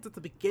scene. I think it's at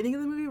the beginning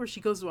of the movie where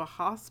she goes to a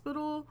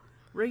hospital,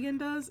 Reagan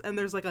does, and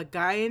there's like a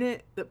guy in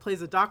it that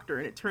plays a doctor,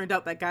 and it turned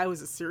out that guy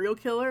was a serial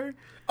killer.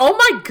 Oh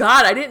my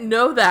god, I didn't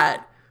know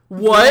that.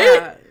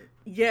 What?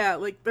 Yeah,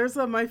 like there's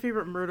a My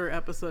Favorite Murder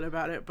episode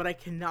about it, but I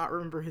cannot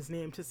remember his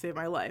name to save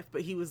my life.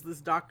 But he was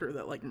this doctor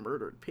that like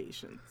murdered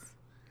patients.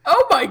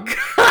 Oh my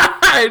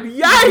god!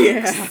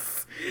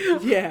 Yikes!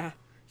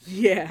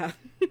 Yeah.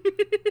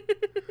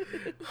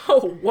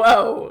 Oh,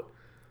 whoa.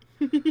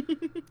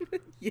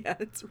 Yeah,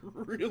 it's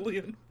really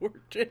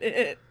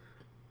unfortunate.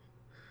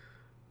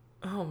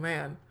 Oh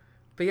man.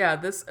 But yeah,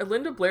 this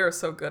Linda Blair is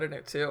so good in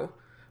it too.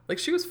 Like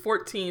she was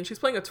 14, she's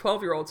playing a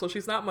 12-year-old, so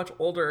she's not much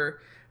older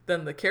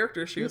than the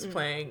character she was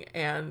playing,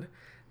 and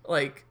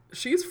like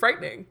she's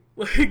frightening.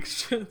 Like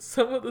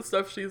some of the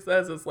stuff she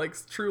says is like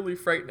truly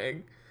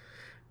frightening.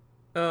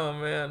 Oh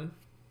man.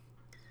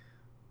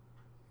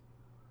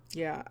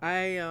 Yeah,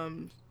 I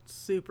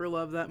super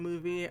love that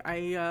movie.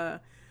 I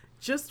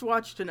just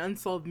watched an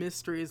Unsolved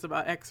Mysteries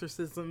about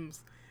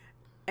exorcisms,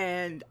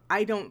 and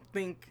I don't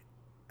think,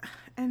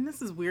 and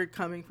this is weird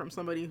coming from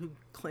somebody who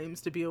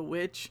claims to be a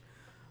witch,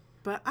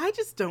 but I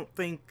just don't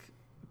think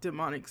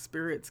demonic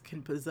spirits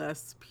can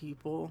possess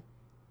people.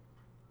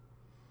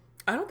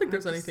 I don't think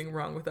there's anything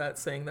wrong with that,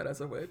 saying that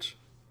as a witch.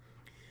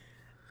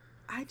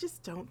 I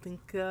just don't think.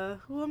 Well,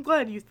 I'm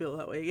glad you feel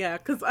that way. Yeah,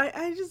 because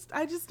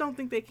I just don't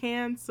think they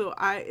can. So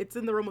it's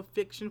in the realm of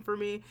fiction for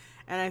me,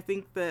 and I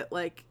think that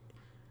like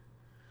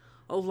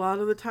a lot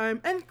of the time,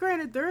 and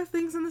granted, there are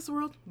things in this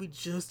world we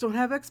just don't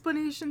have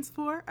explanations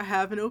for. I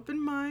have an open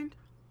mind,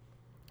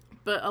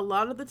 but a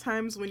lot of the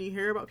times when you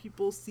hear about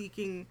people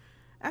seeking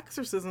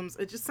exorcisms,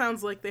 it just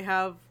sounds like they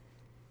have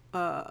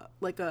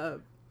like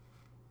a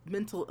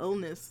mental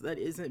illness that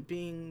isn't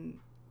being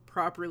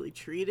properly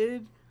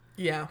treated.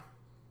 Yeah.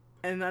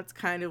 And that's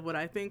kind of what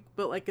I think.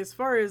 But like as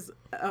far as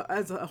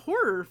a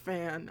horror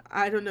fan,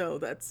 I don't know.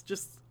 That's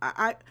just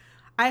I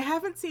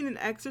haven't seen an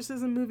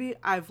exorcism movie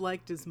I've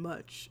liked as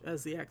much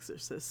as The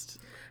Exorcist.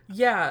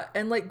 Yeah,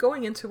 and like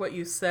going into what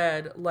you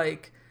said,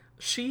 like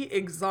she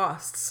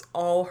exhausts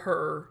all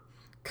her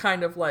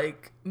kind of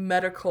like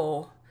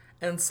medical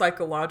and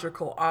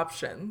psychological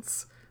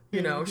options.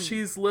 You know,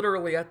 she's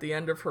literally at the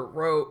end of her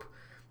rope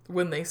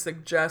when they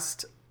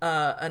suggest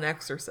an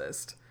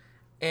exorcist.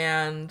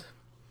 And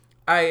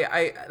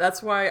I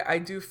that's why I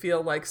do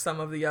feel like some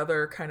of the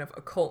other kind of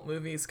occult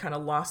movies kind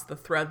of lost the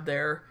thread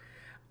there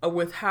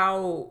with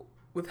how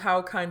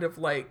kind of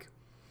like,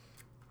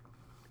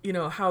 you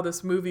know, how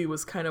this movie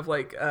was kind of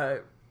like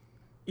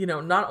you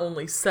know, not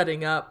only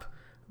setting up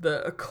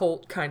the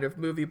occult kind of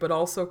movie, but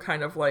also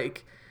kind of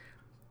like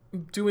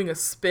doing a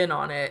spin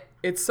on it.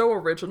 It's so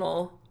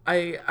original.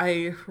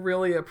 I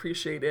really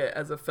appreciate it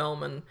as a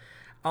film, and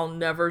I'll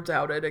never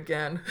doubt it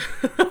again.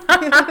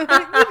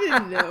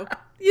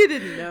 You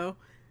didn't know.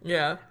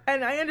 Yeah.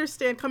 And I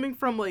understand coming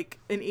from like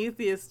an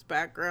atheist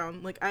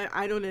background, like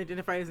I don't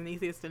identify as an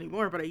atheist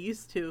anymore, but I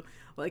used to,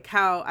 like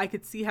how I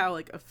could see how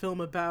like a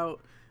film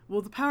about,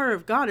 well, the power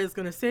of God is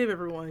going to save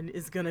everyone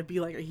is going to be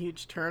like a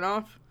huge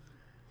turnoff.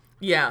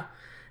 Yeah.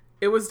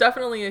 It was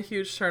definitely a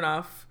huge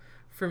turnoff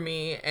for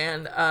me,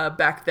 and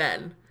back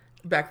then,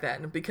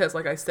 because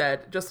like I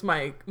said, just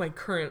my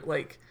current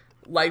like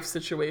life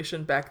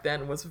situation back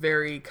then was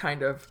very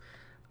kind of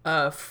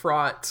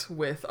fraught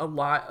with a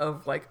lot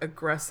of like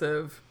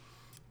aggressive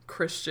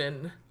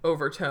Christian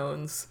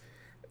overtones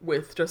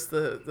with just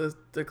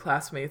the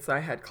classmates I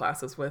had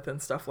classes with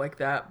and stuff like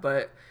that.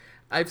 But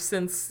I've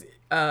since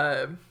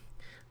to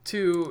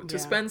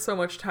spend so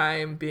much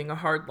time being a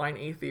hardline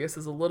atheist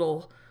is a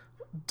little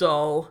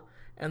dull,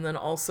 and then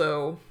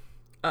also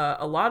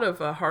a lot of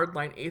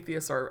hardline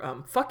atheists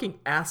are fucking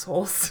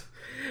assholes.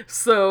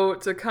 So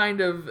to kind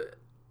of,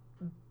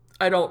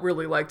 I don't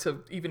really like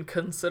to even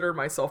consider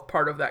myself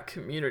part of that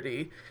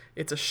community.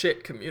 It's a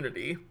shit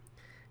community.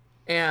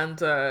 And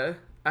so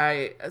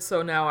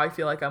now I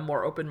feel like I'm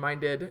more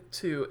open-minded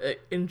to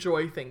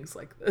enjoy things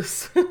like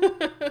this.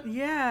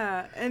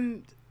 Yeah,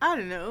 and I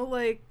don't know,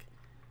 like,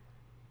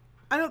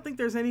 I don't think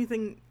there's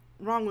anything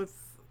wrong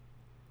with,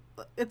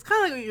 it's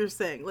kind of like what you're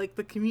saying, like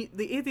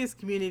the atheist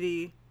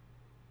community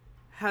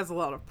has a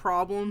lot of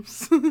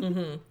problems.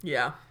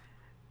 Yeah.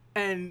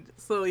 And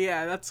so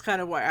yeah, that's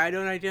kind of why I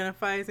don't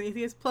identify as an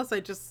atheist. Plus, I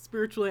just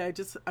spiritually, I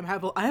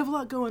have a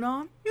lot going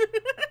on.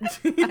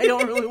 I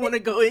don't really want to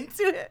go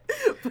into it,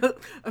 but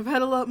I've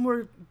had a lot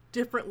more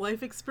different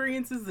life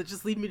experiences that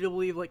just lead me to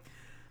believe like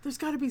there's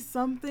got to be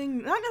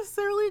something, not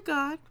necessarily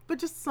God, but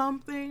just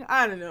something.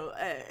 I don't know.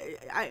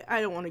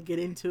 I don't want to get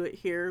into it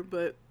here,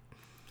 but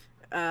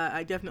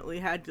I definitely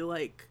had to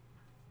like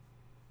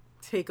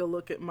take a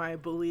look at my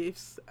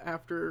beliefs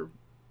after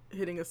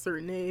hitting a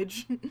certain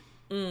age.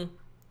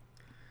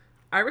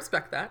 I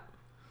respect that.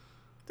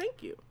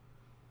 Thank you.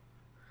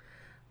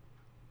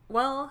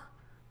 Well,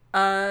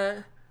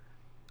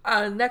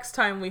 next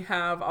time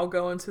I'll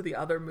go into the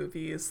other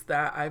movies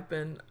that I've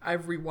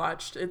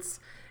rewatched.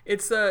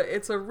 It's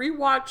a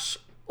rewatch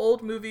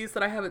old movies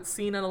that I haven't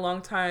seen in a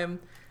long time,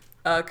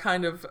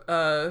 kind of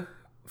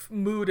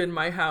mood in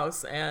my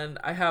house, and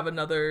I have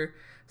another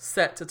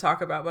set to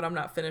talk about, but I'm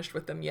not finished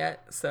with them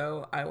yet,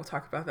 so I will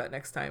talk about that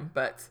next time.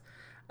 But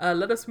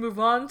let us move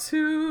on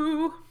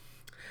to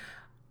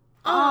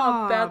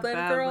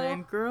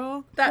Badland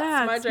Girl.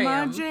 That's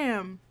my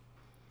jam.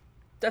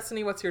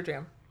 Destiny, what's your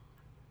jam?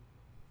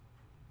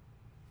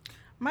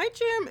 My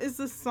jam is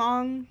a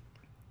song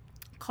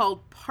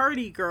called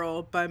Party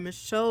Girl by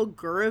Michelle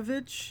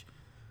Gurevich,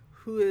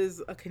 who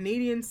is a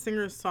Canadian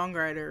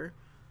singer-songwriter.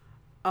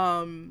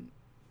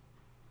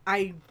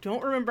 I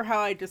don't remember how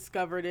I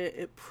discovered it.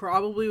 It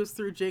probably was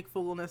through Jake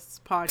Fulness'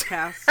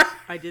 podcast.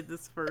 I did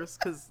this first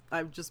because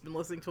I've just been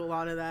listening to a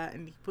lot of that,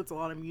 and he puts a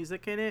lot of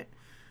music in it.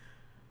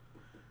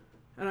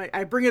 And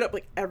I bring it up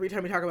like every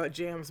time we talk about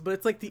jams, but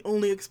it's like the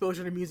only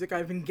exposure to music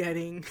I've been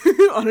getting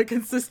on a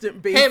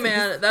consistent basis. Hey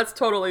man, that's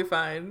totally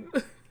fine.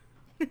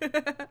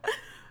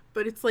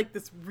 But it's like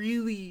this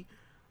really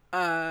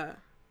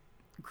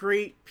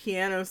great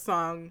piano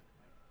song,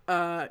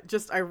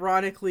 just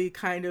ironically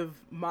kind of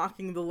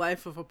mocking the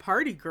life of a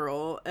party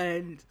girl,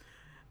 and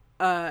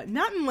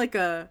not in like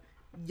a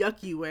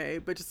yucky way,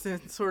 but just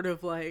in sort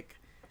of like,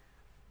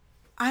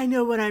 I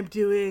know what I'm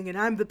doing and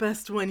I'm the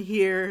best one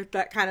here,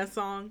 that kind of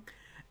song.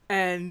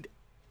 And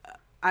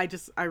I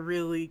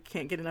really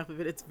can't get enough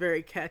of it. It's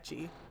very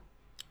catchy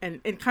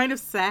and kind of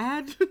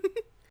sad.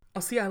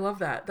 Oh, see, I love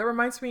that. That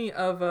reminds me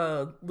of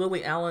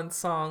Lily Allen's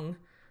song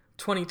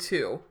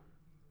 22.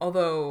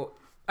 Although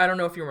I don't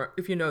know if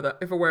you know that,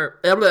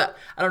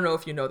 I don't know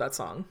if you know that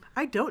song.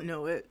 I don't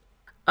know it.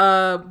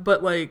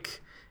 But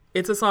like,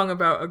 it's a song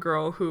about a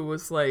girl who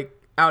was like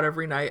out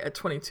every night at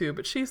 22,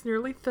 but she's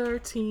nearly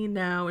 13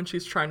 now, and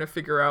she's trying to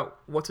figure out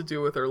what to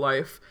do with her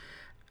life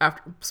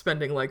after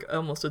spending like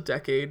almost a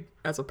decade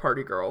as a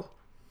party girl.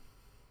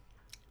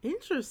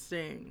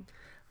 Interesting.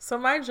 So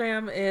my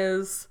jam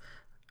is,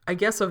 I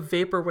guess, a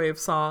vaporwave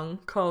song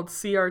called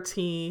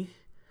CRT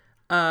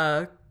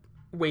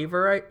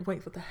Waver.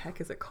 Wait, what the heck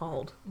is it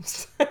called?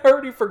 I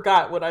already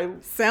forgot what I...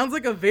 Sounds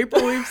like a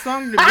vaporwave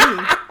song to me.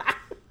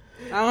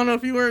 I don't know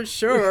if you weren't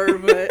sure,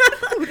 but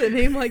with a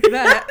name like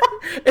that.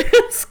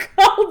 It's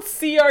called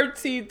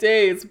CRT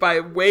Days by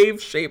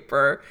Wave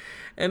Shaper.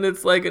 And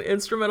it's like an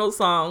instrumental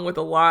song with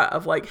a lot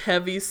of like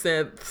heavy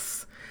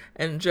synths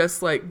and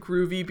just like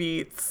groovy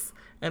beats.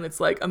 And it's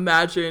like,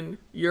 imagine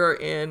you're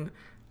in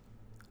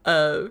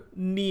a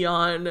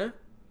neon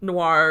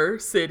noir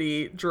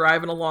city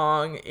driving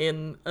along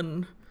in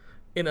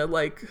a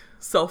like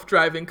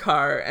self-driving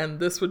car, and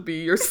this would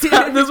be your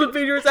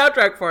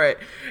soundtrack for it.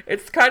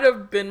 It's kind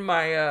of been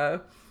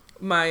my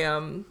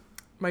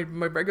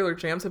regular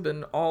jams have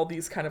been all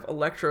these kind of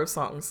electro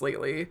songs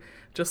lately,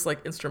 just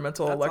like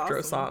instrumental That's electro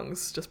awesome.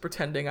 songs, just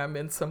pretending I'm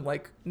in some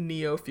like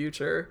neo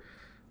future.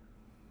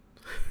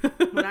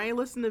 When I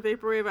listen to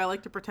vaporwave, I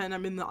like to pretend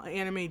I'm in the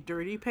anime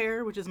Dirty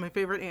Pair, which is my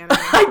favorite anime.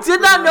 I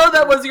did not know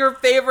that was your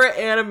favorite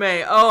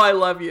anime. Oh, I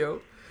love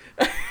you.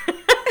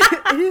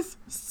 It is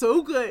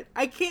so good.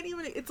 I can't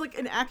even... It's like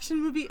an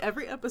action movie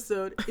every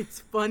episode. It's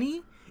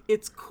funny.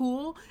 It's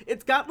cool.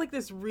 It's got like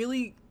this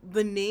really...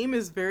 The name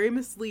is very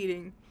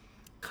misleading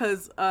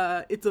because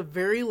it's a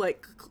very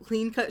like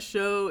clean-cut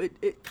show.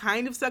 It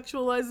kind of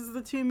sexualizes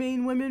the two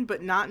main women,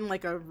 but not in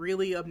like a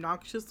really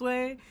obnoxious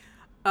way.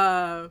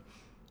 I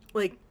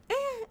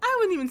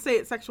wouldn't even say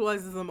it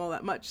sexualizes them all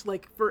that much.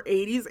 Like, for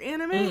 80s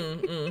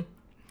anime,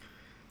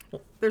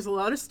 there's a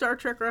lot of Star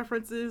Trek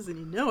references, and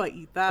you know I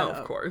eat that up.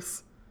 Of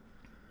course.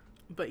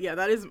 But yeah,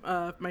 that is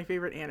my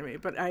favorite anime.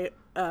 But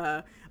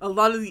a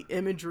lot of the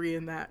imagery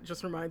in that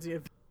just reminds me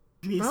of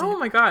music. Oh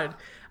my god.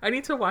 I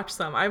need to watch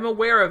some. I'm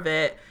aware of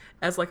it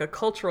as like a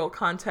cultural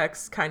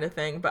context kind of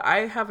thing, but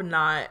I have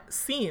not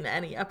seen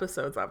any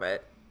episodes of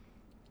it.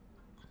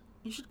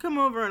 You should come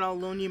over and I'll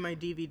loan you my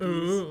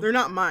DVDs. They're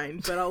not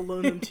mine, but I'll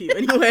loan them to you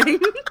anyway.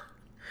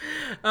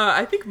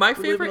 I think my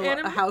favorite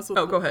anime...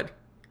 go ahead.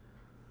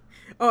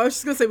 Oh, I was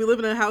just going to say, we live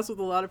in a house with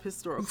a lot of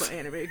historical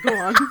anime. Go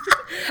on.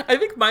 I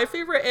think my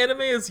favorite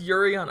anime is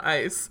Yuri on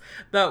Ice.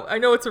 That, I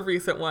know it's a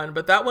recent one,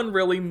 but that one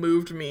really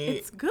moved me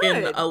It's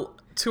good.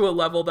 To a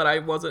level that I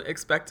wasn't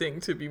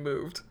expecting to be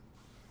moved.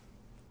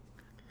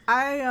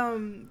 I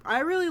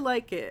really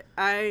like it.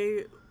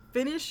 I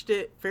finished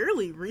it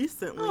fairly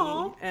recently.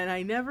 Aww. And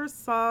I never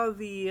saw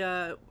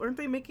the weren't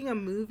they making a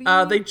movie?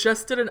 They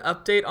just did an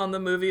update on the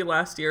movie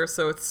last year,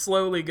 so it's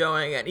slowly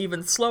going, and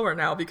even slower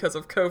now because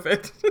of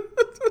COVID.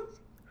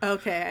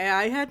 Okay,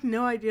 I had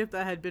no idea if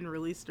that had been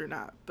released or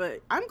not,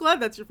 but I'm glad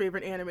that's your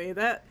favorite anime.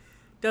 That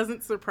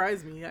doesn't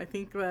surprise me. I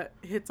think that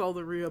hits all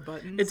the Rhea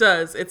buttons. It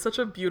does. It's such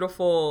a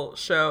beautiful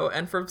show,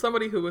 and from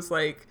somebody who was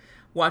like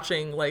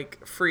watching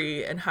like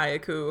Free and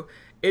Haiku,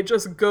 it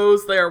just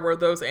goes there where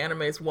those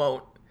animes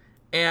won't.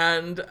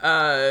 And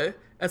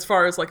as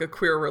far as like a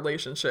queer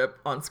relationship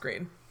on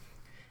screen.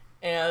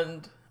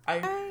 And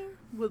I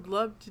would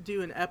love to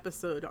do an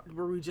episode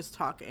where we just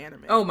talk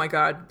anime. Oh my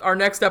god, our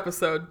next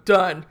episode,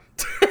 done.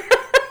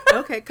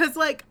 Okay, because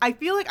like I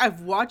feel like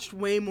I've watched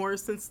way more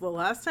since the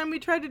last time we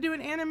tried to do an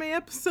anime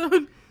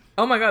episode.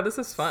 Oh my god, this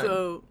is fun.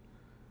 So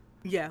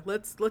yeah,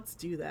 let's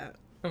do that.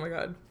 Oh my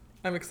god,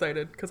 I'm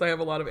excited because I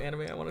have a lot of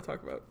anime I want to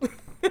talk about.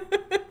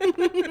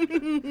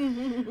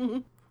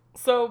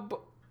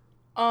 So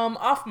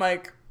off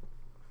mic,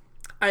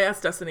 I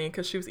asked Destiny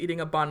because she was eating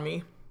a banh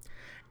mi,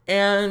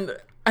 and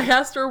I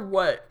asked her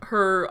what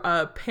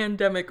her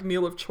pandemic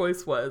meal of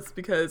choice was,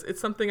 because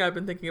it's something I've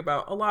been thinking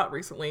about a lot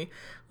recently.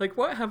 Like,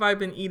 what have I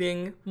been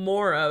eating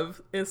more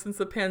of since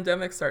the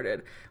pandemic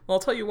started? Well,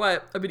 I'll tell you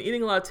what, I've been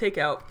eating a lot of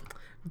takeout.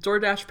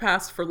 DoorDash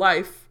Pass for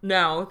life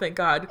now, thank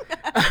God.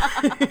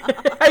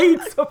 I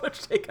eat so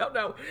much takeout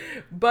now.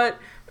 But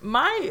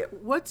My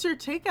What's your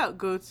takeout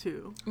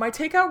go-to? my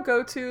takeout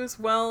go-tos,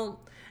 well,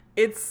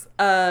 it's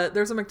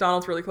there's a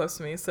McDonald's really close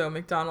to me, so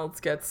McDonald's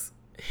gets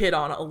hit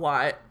on a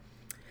lot.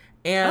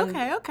 And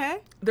Okay.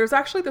 there's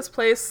actually this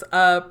place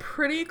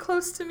pretty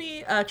close to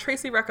me.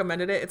 Tracy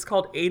recommended it. It's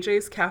called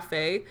AJ's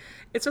Cafe.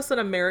 It's just an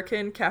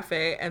American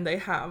cafe, and they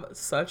have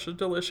such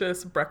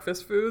delicious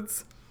breakfast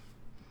foods.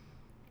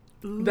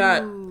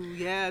 That Ooh,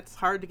 yeah, it's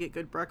hard to get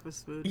good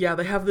breakfast food. Yeah,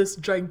 they have this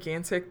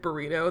gigantic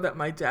burrito that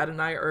my dad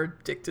and I are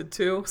addicted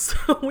to,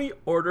 so we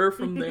order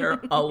from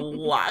there a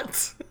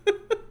lot.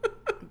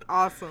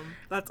 Awesome.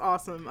 That's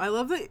awesome. I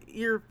love that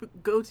your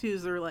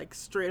go-tos are like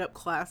straight up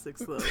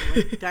classics though.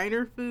 Like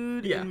diner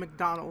food Yeah. and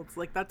McDonald's.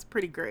 Like that's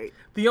pretty great.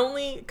 The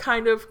only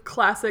kind of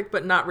classic,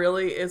 but not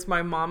really, is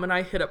my mom and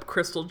I hit up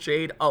Crystal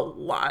Jade a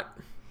lot.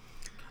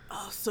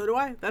 Oh, so do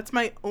I. That's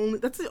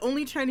the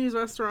only Chinese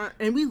restaurant,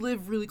 and we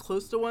live really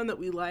close to one that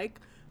we like,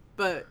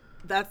 but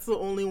that's the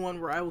only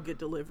one where I will get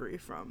delivery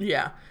from.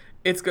 Yeah,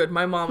 it's good.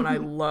 My mom and I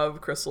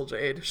love Crystal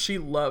Jade. She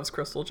loves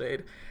Crystal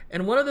Jade.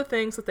 And one of the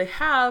things that they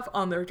have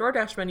on their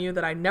DoorDash menu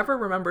that I never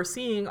remember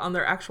seeing on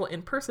their actual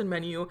in-person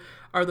menu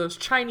are those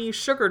Chinese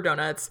sugar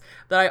donuts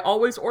that I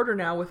always order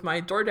now with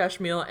my DoorDash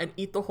meal and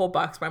eat the whole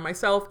box by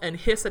myself and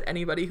hiss at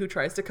anybody who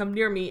tries to come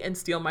near me and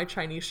steal my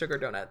Chinese sugar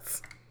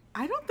donuts.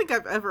 I don't think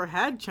I've ever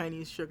had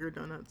Chinese sugar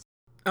donuts.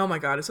 Oh my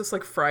god, it's just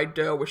like fried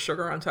dough with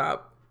sugar on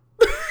top.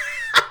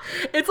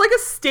 It's like a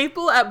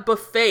staple at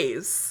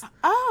buffets.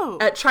 Oh.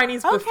 At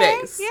Chinese Okay.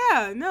 buffets.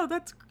 Yeah, no,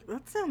 that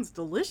sounds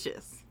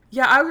delicious.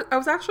 Yeah, I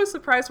was actually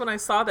surprised when I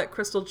saw that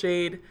Crystal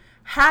Jade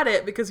had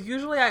it, because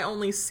usually I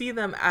only see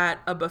them at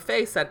a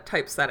buffet set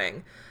type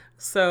setting.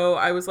 So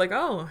I was like,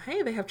 oh,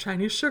 hey, they have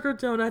Chinese sugar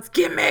donuts.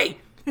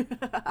 Gimme!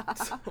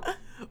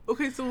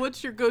 Okay, so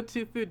what's your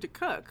go-to food to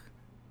cook?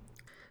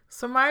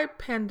 So my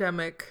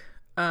pandemic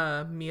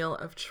meal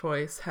of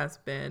choice has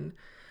been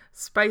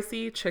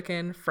spicy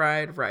chicken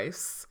fried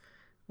rice,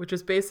 which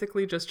is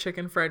basically just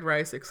chicken fried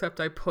rice, except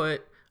I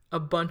put a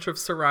bunch of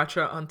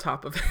sriracha on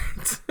top of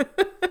it.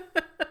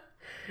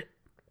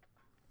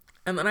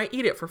 And then I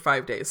eat it for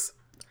 5 days.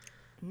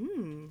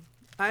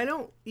 I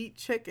don't eat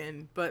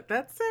chicken, but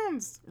that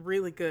sounds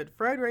really good.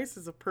 Fried rice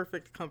is a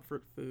perfect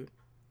comfort food.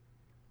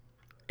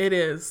 It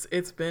is.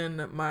 It's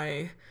been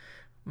my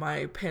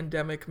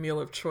pandemic meal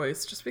of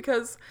choice, just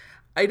because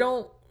I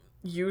don't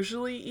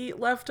usually eat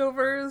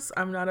leftovers.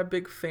 I'm not a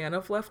big fan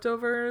of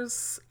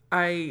leftovers.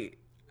 I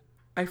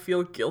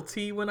feel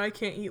guilty when I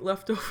can't eat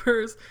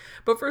leftovers,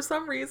 but for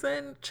some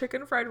reason,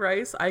 chicken fried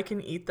rice, I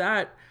can eat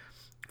that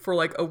for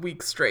like a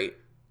week straight.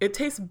 It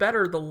tastes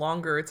better the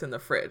longer it's in the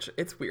fridge.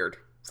 It's weird.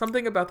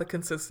 Something about the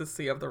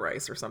consistency of the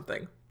rice or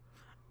something.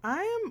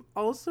 I am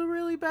also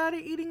really bad at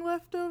eating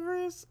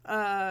leftovers.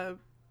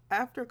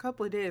 After a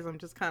couple of days, I'm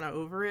just kind of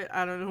over it.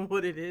 I don't know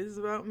what it is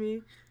about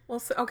me. Well,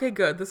 okay,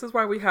 good. This is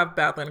why we have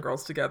Badland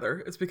Girls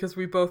together. It's because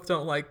we both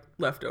don't like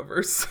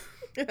leftovers.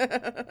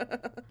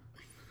 It's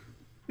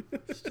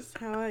just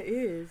how it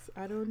is.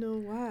 I don't know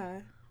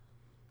why.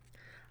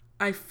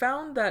 I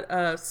found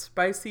that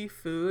spicy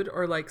food,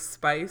 or like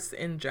spice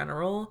in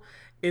general,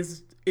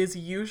 is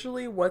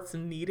usually what's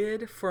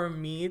needed for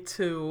me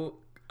to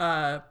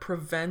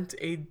prevent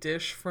a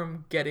dish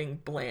from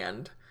getting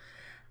bland.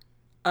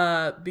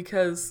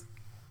 Because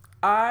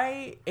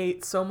I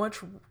ate so much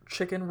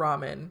chicken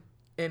ramen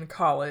in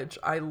college,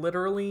 I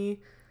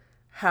literally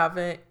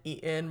haven't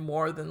eaten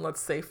more than, let's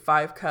say,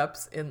 5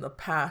 cups in the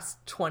past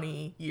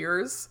 20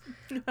 years.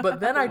 But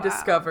then Wow. I've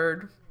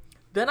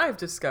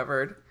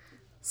discovered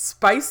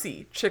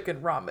spicy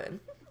chicken ramen,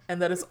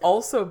 and that has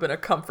also been a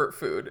comfort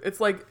food.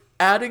 It's like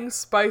adding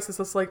spice is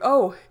just like,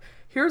 oh,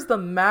 here's the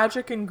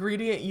magic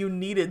ingredient you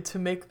needed to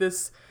make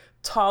this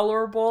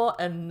tolerable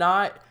and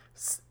not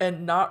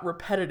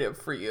repetitive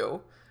for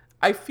you.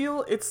 I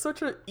feel it's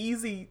such an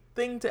easy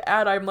thing to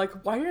add. I'm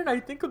like, why didn't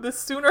I think of this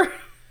sooner?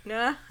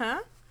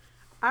 Uh-huh.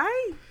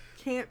 I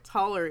can't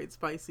tolerate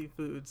spicy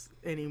foods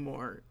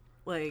anymore.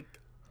 Like,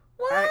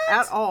 What?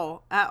 at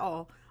all.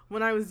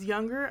 When I was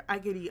younger, I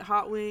could eat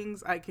hot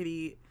wings. I could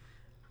eat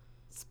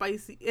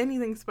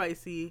anything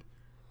spicy.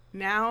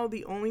 Now,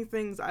 the only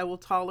things I will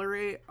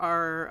tolerate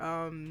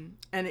are,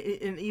 and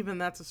even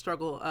that's a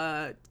struggle,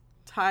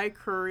 Thai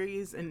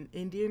curries and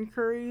Indian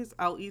curries.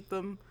 I'll eat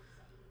them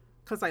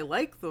because I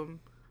like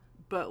them,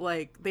 but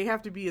like they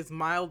have to be as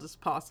mild as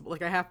possible.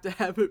 Like I have to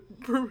have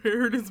it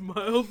prepared as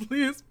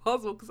mildly as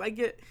possible because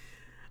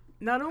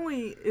not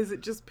only is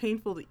it just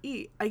painful to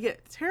eat, I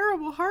get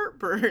terrible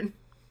heartburn.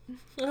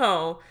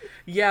 Oh,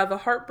 yeah, the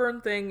heartburn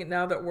thing,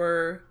 now that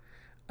we're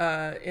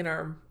in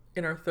our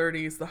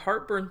 30s, the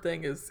heartburn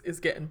thing is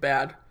getting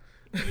bad.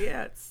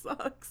 Yeah, it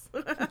sucks.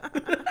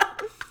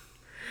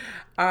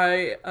 If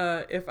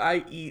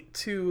I eat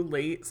too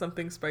late,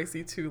 something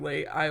spicy too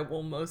late, I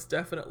will most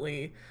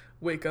definitely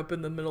wake up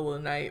in the middle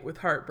of the night with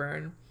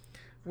heartburn,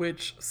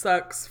 which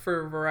sucks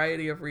for a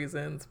variety of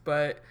reasons,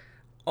 but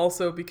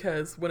also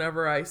because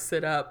whenever I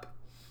sit up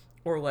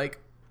or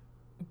like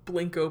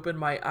blink open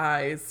my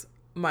eyes,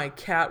 my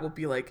cat will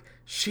be like,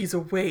 she's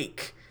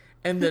awake,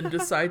 and then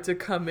decide to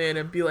come in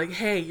and be like,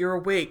 hey, you're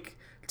awake.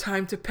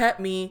 time to pet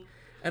me.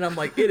 And I'm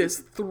like, it is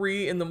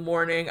 3 a.m.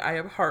 I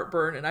have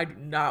heartburn and I do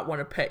not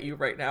want to pet you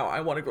right now.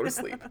 I want to go to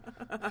sleep.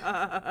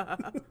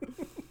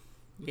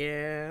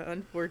 Yeah,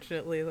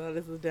 unfortunately, that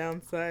is the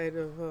downside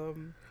of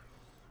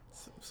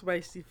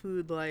spicy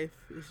food life,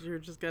 is you're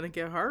just going to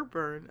get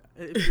heartburn.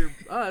 If you're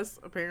us,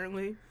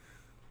 apparently.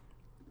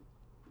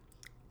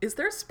 Is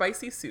there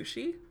spicy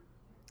sushi?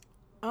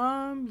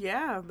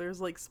 Yeah, there's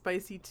like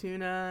spicy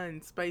tuna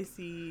and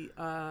spicy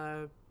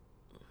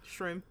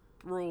shrimp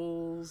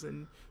rolls,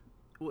 and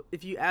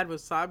if you add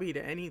wasabi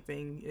to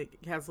anything, it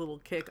has a little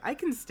kick. I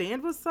can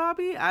stand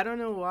wasabi. I don't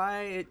know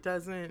why it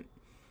doesn't.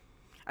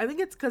 I think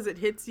it's because it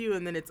hits you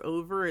and then it's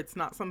over. It's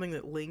not something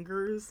that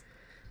lingers.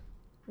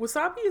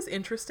 Wasabi is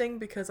interesting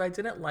because I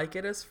didn't like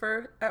it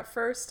at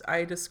first.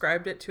 I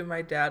described it to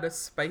my dad as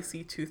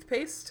spicy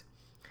toothpaste.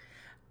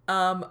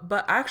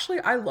 But actually,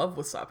 I love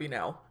wasabi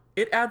now.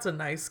 It adds a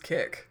nice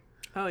kick.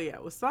 Oh yeah,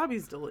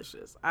 wasabi's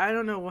delicious. I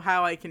don't know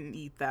how I can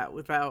eat that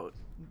without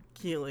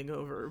keeling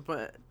over,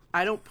 but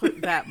I don't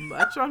put that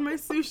much on my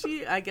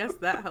sushi. I guess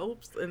that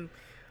helps. And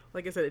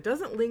like I said, it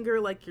doesn't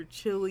linger like your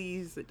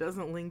chilies. It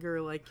doesn't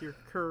linger like your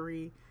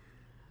curry.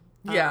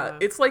 Yeah,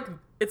 it's like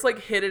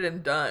hit it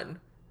and done,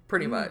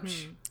 pretty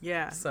much.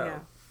 Yeah, so. Yeah,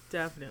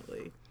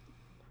 definitely.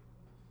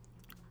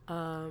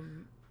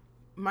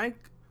 My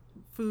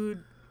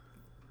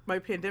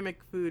pandemic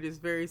food is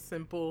very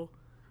simple.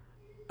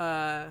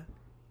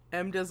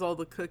 Em does all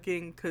the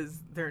cooking because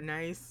they're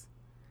nice.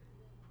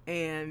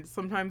 And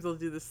sometimes they'll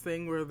do this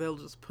thing where they'll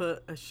just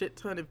put a shit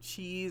ton of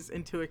cheese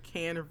into a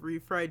can of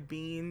refried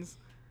beans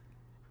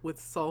with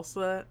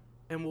salsa,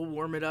 and we'll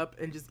warm it up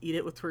and just eat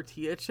it with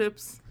tortilla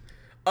chips.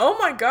 Oh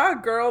my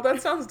god, girl,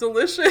 that sounds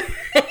delicious.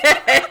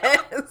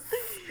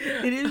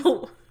 It is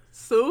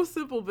so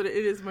simple, but it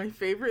is my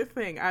favorite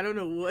thing. I don't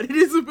know what it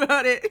is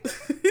about it.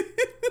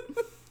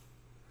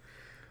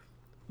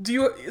 Do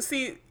you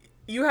see,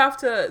 you have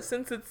to,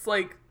 since it's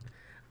like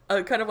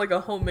a kind of like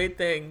a homemade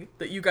thing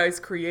that you guys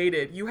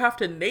created, you have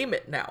to name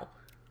it now.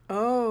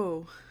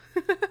 Oh.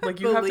 Like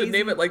you have to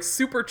name it like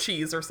super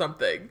cheese or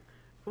something.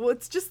 Well,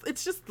 it's just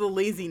the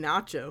lazy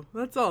nacho.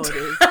 That's all it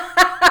is.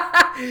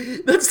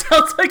 That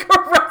sounds like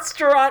a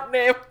restaurant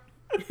name.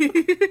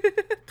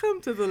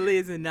 Come to the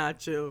lazy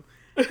nacho.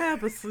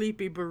 Have a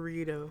sleepy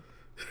burrito.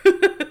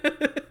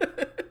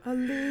 A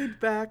laid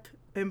back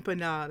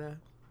empanada.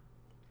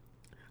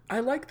 I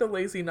like the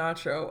lazy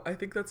nacho. I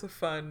think that's a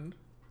fun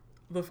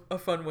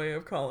way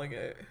of calling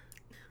it.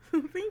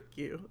 Thank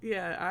you.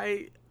 Yeah,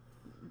 I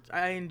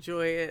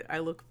enjoy it. I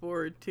look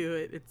forward to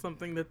it. It's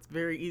something that's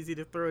very easy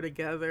to throw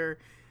together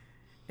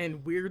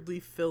and weirdly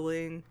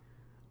filling.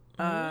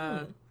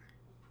 And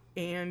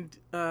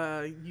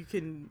you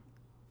can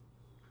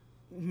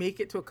make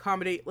it to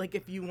accommodate, like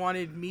if you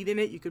wanted meat in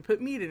it, you could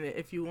put meat in it.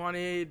 If you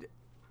wanted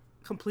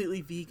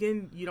completely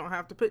vegan, you don't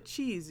have to put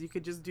cheese. You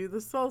could just do the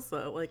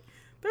salsa. Like,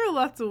 there are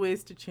lots of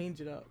ways to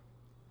change it up.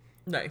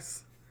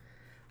 Nice.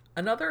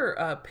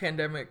 Another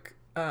pandemic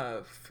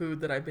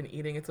food that I've been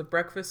eating, it's a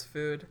breakfast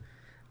food.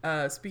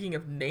 Speaking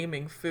of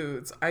naming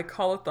foods, I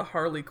call it the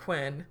Harley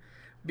Quinn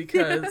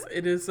because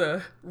it is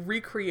a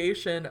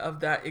recreation of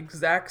that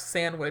exact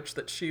sandwich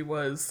that she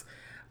was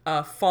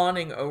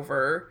fawning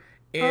over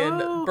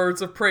in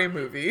Birds of Prey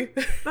movie.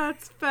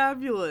 That's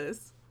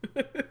fabulous.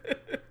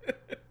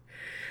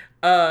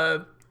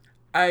 I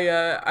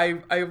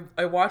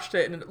watched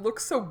it and it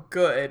looks so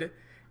good,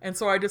 and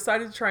so I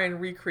decided to try and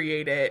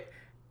recreate it.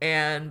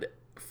 And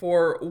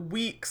for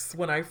weeks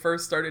when I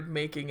first started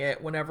making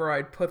it, whenever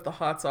I'd put the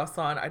hot sauce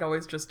on, I'd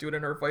always just do it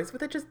in her voice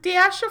with a just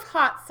dash of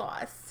hot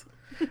sauce.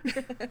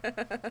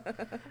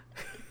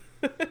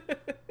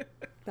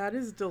 That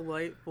is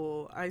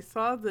delightful. I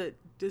saw that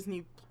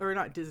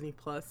not Disney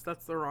Plus,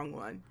 that's the wrong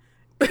one.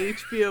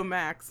 HBO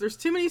Max. There's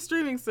too many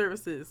streaming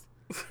services.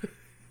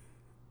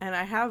 And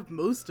I have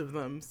most of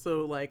them,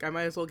 so like I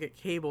might as well get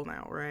cable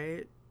now,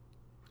 right?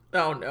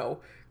 Oh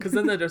no, because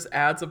then that just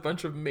adds a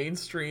bunch of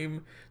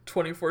mainstream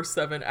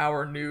 24/7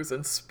 hour news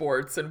and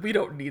sports, and we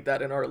don't need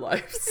that in our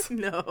lives.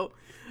 No,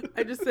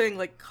 I'm just saying,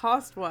 like,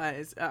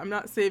 cost-wise, I'm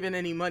not saving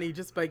any money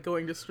just by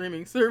going to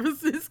streaming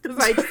services because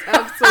I just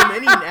have so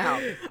many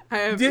now.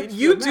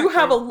 You do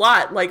have a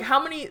lot. Like,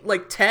 how many?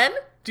 Like 10?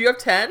 Do you have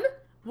 10?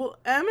 Well,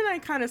 Em and I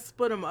kind of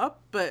split them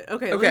up, but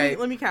okay.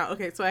 Let me count.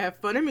 Okay, so I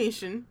have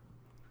Funimation,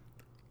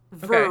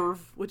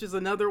 Verve, which is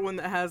another one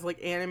that has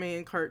like anime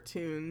and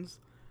cartoons.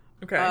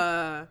 Okay.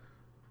 I'm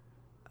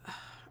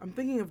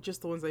thinking of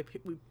just the ones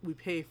we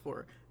pay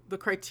for. The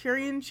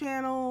Criterion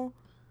Channel,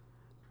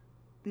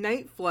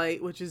 Night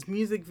Flight, which is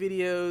music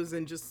videos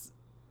and just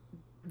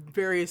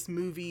various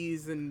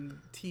movies and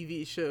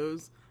TV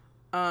shows.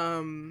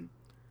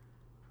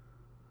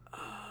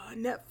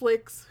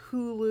 Netflix,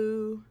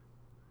 Hulu,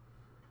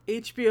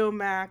 HBO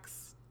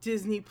Max,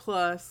 Disney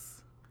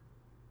Plus.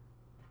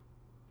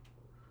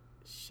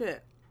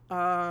 Shit.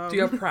 Do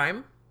you have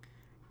Prime?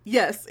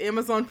 Yes,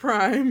 Amazon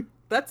Prime.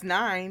 That's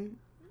 9.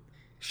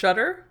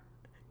 Shudder?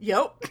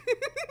 Yep.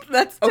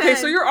 That's 10. Okay,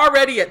 so you're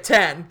already at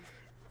 10.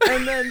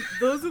 And then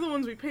those are the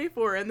ones we pay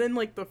for. And then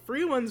like the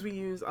free ones we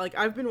use, like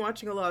I've been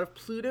watching a lot of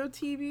Pluto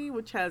TV,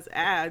 which has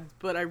ads,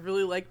 but I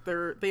really like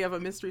they have a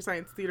Mystery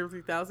Science Theater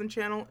 3000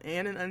 channel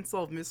and an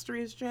Unsolved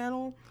Mysteries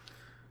channel.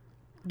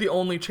 The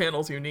only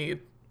channels you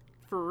need.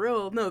 For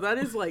real. No, that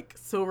is like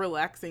so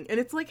relaxing. And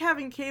it's like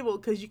having cable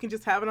because you can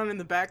just have it on in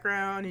the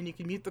background and you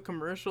can mute the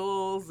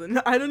commercials.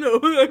 And I don't know,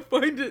 I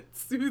find it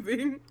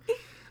soothing.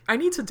 I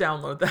need to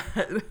download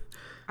that.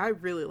 I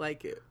really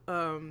like it.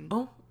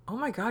 Oh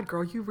my God,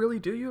 girl, you really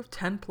do? You have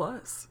 10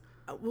 plus.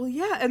 Well,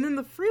 yeah. And then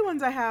the free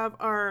ones I have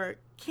are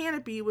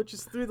Canopy, which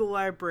is through the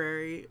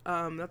library.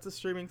 That's a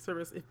streaming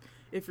service.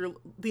 If you're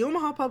the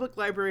Omaha Public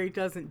Library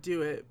doesn't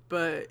do it,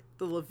 but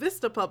the La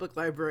Vista Public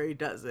Library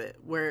does it,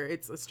 where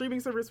it's a streaming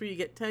service where you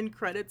get 10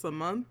 credits a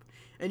month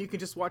and you can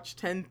just watch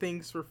 10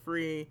 things for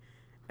free.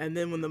 And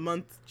then when the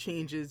month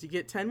changes, you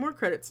get 10 more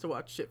credits to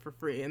watch shit for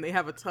free. And they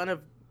have a ton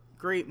of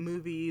great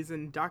movies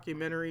and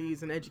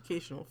documentaries and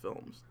educational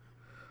films.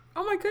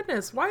 Oh my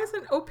goodness, why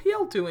isn't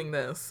OPL doing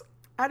this?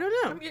 I don't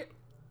know.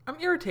 I'm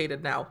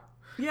irritated now.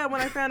 Yeah,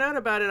 when I found out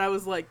about it, I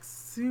was like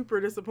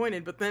super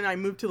disappointed, but then I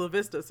moved to La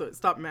Vista, so it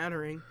stopped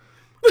mattering.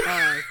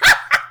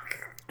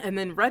 And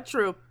then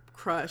Retro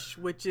Crush,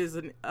 which is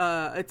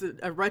it's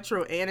a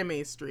retro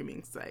anime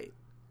streaming site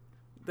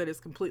that is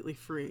completely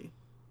free.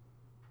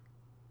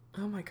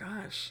 Oh my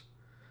gosh.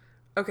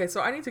 Okay,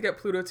 so I need to get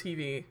Pluto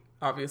TV,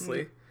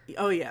 obviously.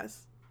 Oh,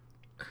 yes.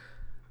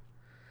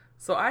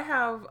 So I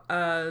have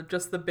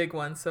just the big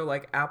ones, so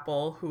like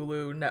Apple,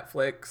 Hulu,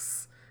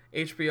 Netflix,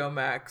 HBO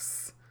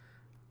Max,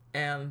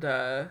 and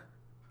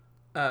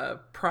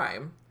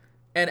Prime.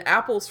 And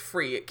Apple's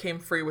free. It came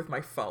free with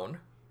my phone.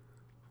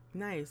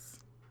 Nice.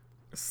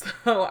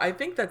 So I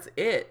think that's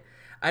it.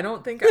 I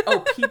don't think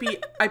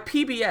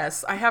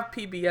PBS. I have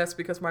PBS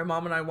because my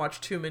mom and I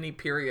watch too many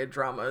period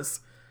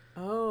dramas.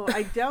 Oh,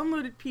 I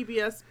downloaded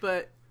PBS,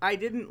 but I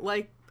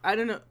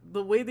don't know,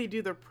 the way they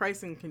do their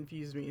pricing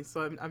confused me,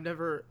 so I've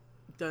never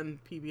done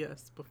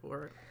PBS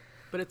before,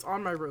 but it's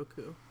on my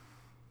Roku.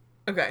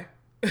 Okay.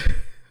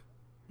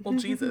 Well,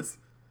 Jesus.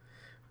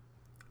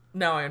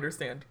 Now I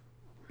understand.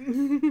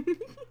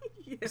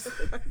 Yes,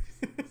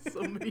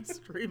 so many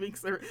streaming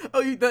services.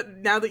 Oh,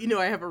 now that you know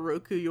I have a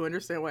Roku, you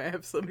understand why I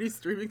have so many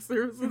streaming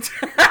services.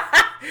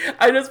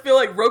 I just feel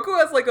like Roku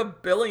has like 1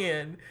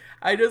 billion.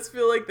 I just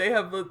feel like they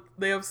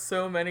have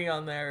so many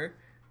on there.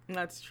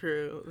 That's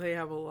true. They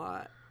have a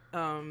lot.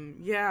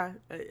 Yeah,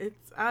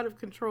 it's out of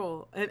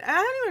control. And I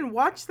don't even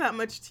watch that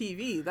much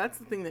TV. That's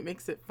the thing that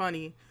makes it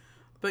funny.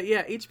 But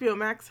yeah, HBO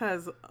Max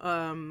has,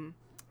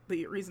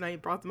 the reason I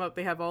brought them up,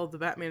 they have all of the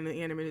Batman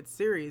the Animated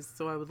Series.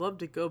 So I would love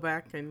to go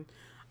back, and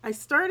I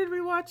started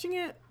rewatching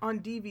it on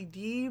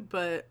DVD,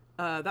 but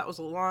that was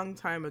a long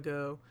time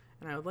ago.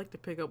 And I would like to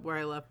pick up where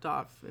I left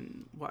off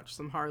and watch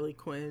some Harley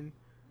Quinn.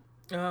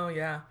 Oh,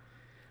 yeah.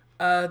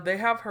 They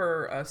have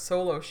her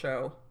solo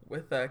show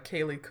with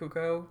Kaylee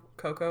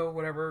Coco,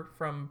 whatever,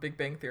 from Big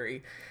Bang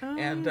Theory. Oh,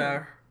 and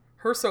yeah.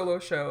 Her solo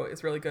show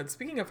is really good.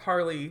 Speaking of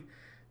Harley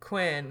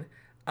Quinn,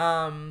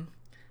 the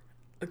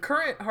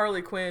current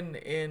Harley Quinn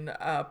in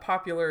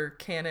popular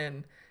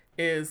canon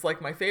is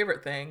like my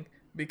favorite thing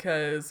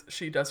because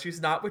she's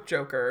not with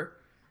Joker.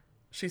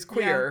 She's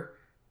queer. Yeah.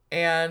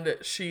 And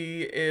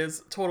she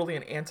is totally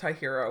an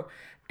anti-hero.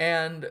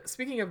 And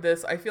speaking of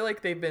this, I feel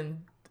like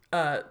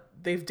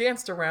they've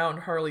danced around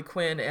Harley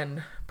Quinn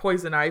and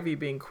Poison Ivy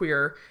being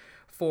queer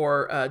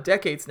for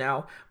decades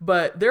now,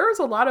 but there is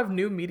a lot of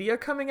new media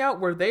coming out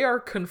where they are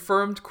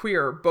confirmed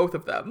queer, both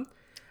of them.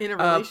 In a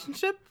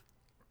relationship?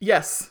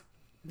 Yes.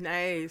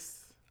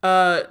 Nice.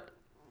 Well,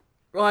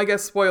 I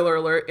guess spoiler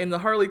alert, in the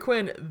Harley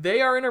Quinn,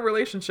 they are in a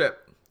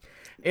relationship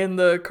in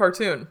the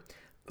cartoon.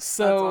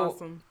 So that's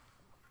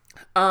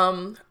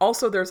awesome.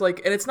 Also there's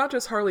like, and it's not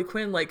just Harley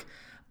Quinn, like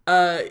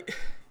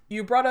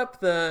you brought up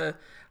the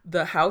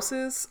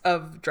houses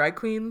of drag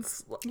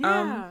queens.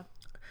 Yeah.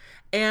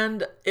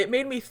 And it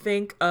made me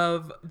think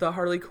of the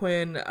Harley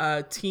Quinn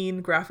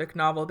teen graphic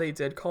novel they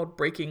did called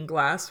Breaking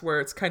Glass, where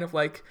it's kind of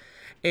like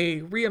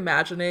a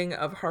reimagining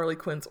of Harley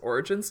Quinn's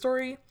origin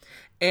story.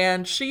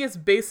 And she is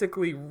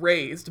basically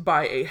raised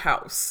by a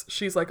house.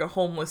 She's like a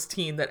homeless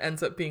teen that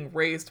ends up being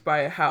raised by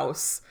a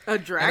house. A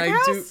drag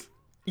house?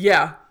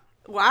 Yeah.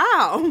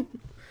 Wow.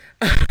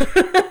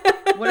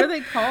 What are they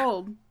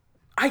called?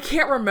 I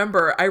can't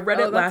remember. I read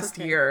it last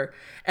year,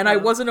 and I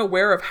wasn't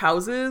aware of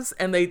houses,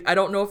 and I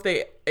don't know if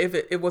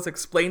it was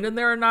explained in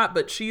there or not,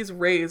 but she's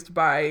raised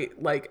by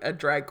like a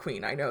drag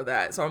queen. I know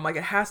that. So I'm like,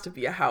 it has to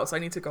be a house. I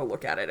need to go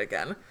look at it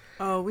again.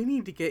 Oh, we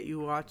need to get you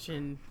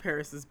watching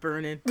Paris is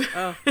Burning.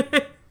 Oh.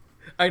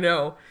 I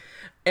know.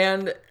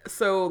 And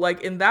so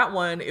like in that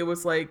one, it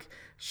was like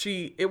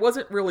it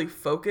wasn't really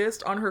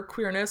focused on her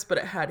queerness, but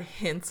it had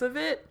hints of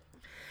it.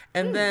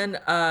 And then,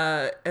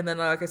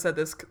 like I said,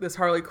 this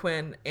Harley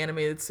Quinn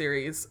animated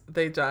series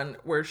they've done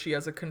where she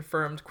has a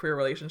confirmed queer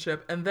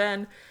relationship. And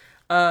then,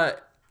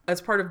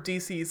 as part of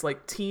DC's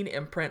like teen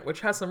imprint,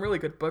 which has some really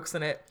good books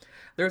in it,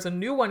 there's a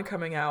new one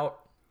coming out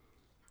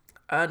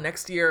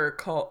next year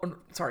called,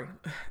 sorry,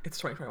 it's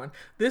 2021,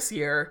 this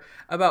year,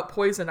 about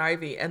Poison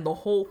Ivy, and the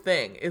whole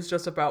thing is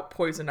just about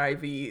Poison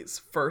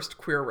Ivy's first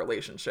queer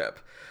relationship.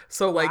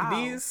 So like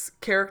these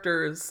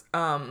characters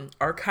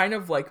are kind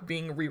of like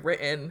being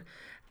rewritten,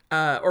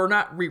 or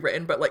not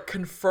rewritten, but like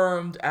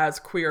confirmed as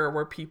queer,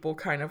 where people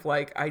kind of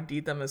like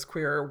ID'd them as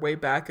queer way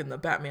back in the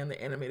Batman the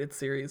Animated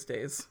Series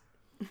days.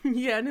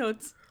 Yeah, no,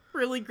 it's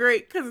really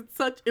great because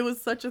it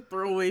was such a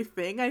throwaway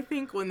thing, I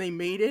think, when they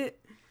made it.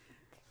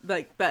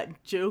 Like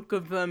that joke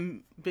of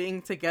them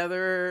being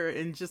together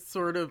and just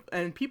sort of,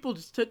 and people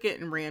just took it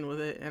and ran with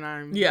it, and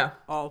I'm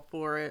all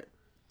for it.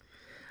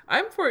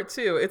 I'm for it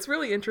too. It's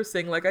really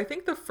interesting. Like, I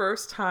think the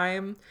first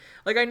time,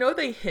 like, I know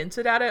they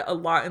hinted at it a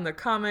lot in the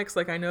comics.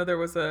 Like, I know there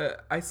was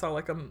I saw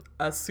like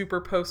a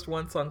super post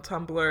once on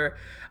Tumblr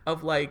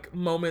of like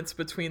moments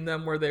between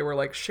them where they were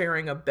like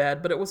sharing a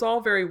bed, but it was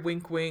all very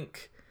wink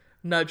wink,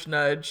 nudge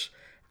nudge.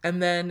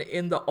 And then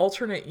in the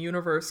alternate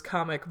universe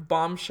comic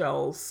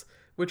Bombshells,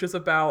 which is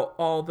about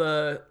all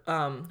the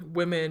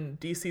women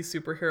DC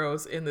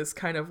superheroes in this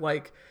kind of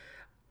like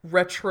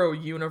retro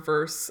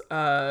universe,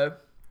 pinup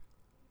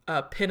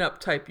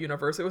type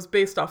universe. It was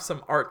based off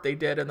some art they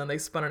did, and then they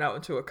spun it out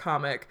into a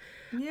comic.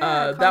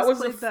 Yeah, that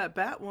was that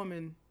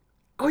Batwoman.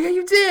 Oh yeah,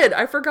 you did.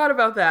 I forgot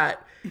about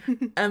that.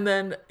 And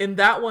then in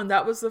that one,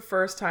 that was the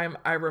first time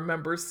I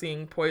remember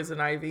seeing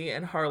Poison Ivy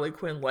and Harley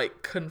Quinn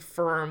like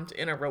confirmed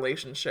in a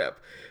relationship.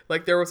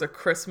 Like there was a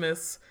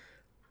Christmas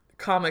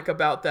comic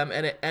about them,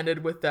 and it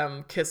ended with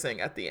them kissing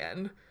at the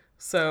end.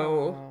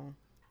 So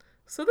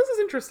this is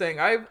interesting.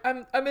 I'm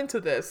into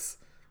this.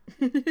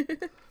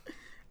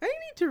 I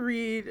need to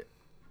read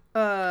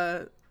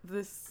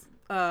this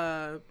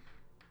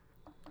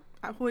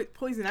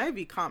Poison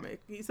Ivy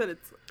comic. You said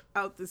it's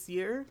out this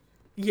year?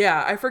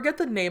 Yeah, I forget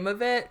the name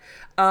of it,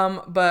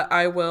 but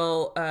I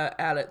will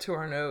add it to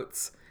our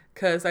notes,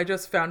 because I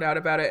just found out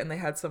about it and they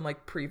had some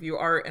like preview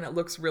art and it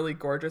looks really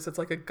gorgeous. It's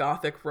like a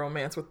gothic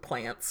romance with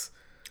plants.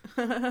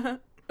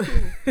 That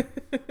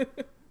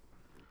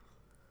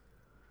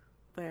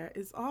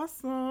is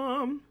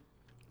awesome.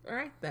 All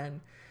right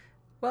then.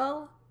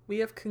 Well, we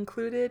have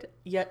concluded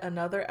yet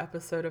another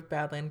episode of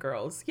Badland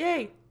Girls.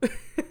 Yay!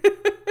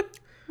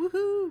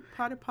 Woohoo!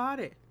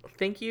 Potty.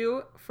 Thank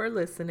you for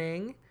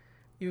listening.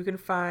 You can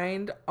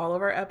find all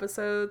of our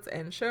episodes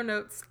and show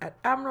notes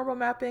at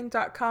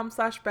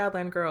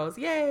abnormalmapping.com/badlandgirls.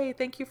 Yay!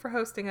 Thank you for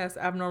hosting us,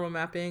 Abnormal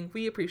Mapping.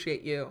 We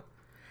appreciate you.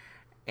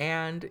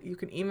 And you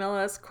can email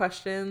us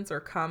questions or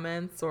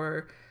comments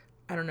or,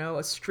 I don't know,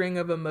 a string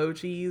of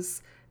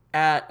emojis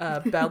at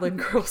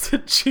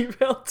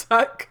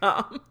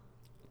badlandgirls@gmail.com.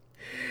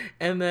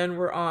 And then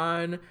we're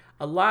on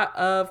a lot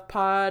of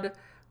podcast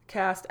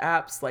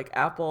apps like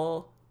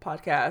Apple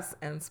Podcasts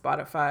and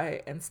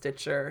Spotify and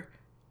Stitcher.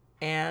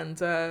 And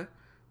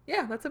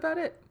yeah, that's about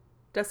it.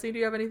 Destiny, do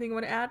you have anything you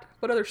want to add?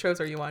 What other shows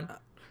are you on?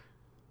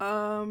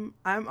 I'm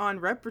on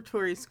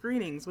Repertory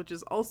Screenings, which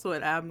is also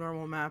at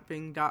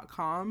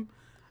abnormalmapping.com.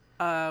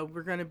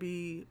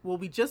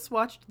 We just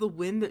watched The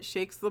Wind That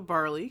Shakes the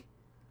Barley,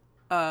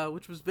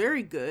 which was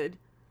very good.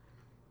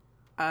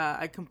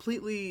 I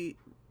completely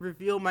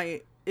reveal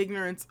my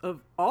ignorance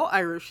of all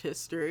Irish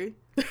history.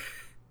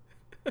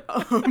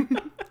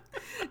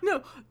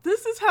 No,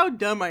 this is how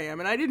dumb I am,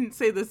 and I didn't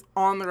say this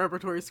on the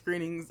Repertory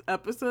Screenings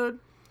episode,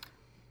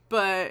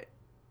 but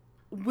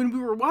when we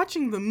were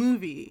watching the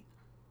movie,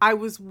 I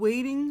was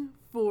waiting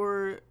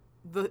for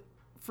the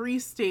Free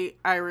State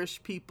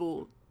Irish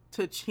people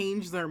to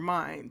change their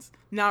minds,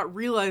 not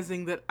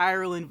realizing that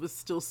Ireland was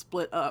still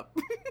split up.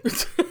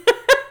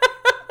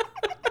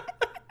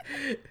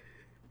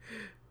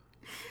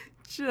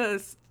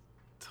 Just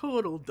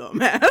total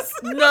dumbass.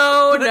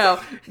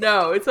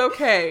 No, it's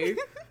okay.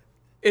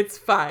 It's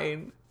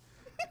fine.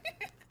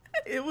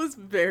 It was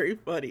very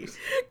funny.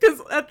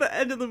 Because at the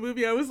end of the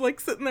movie, I was like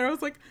sitting there, I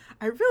was like,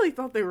 I really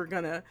thought they were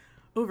gonna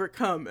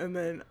overcome. And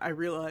then I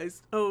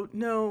realized, oh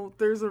no,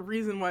 there's a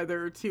reason why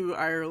there are two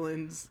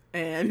Irelands.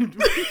 And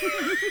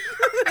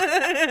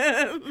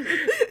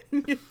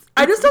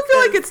I just don't feel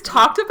like it's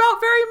talked about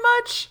very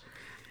much.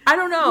 I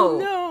don't know.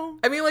 No.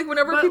 I mean, like,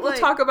 whenever people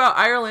talk about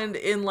Ireland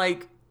in,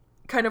 like,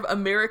 kind of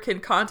American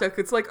context,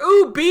 it's like,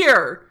 ooh,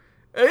 beer!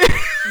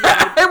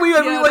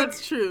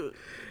 That's true.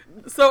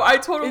 So I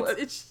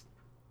totally...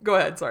 Go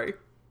ahead, sorry.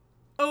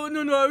 Oh,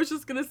 no, I was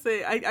just gonna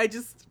say, I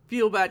just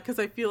feel bad, because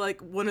I feel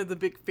like one of the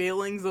big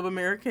failings of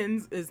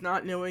Americans is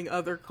not knowing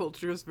other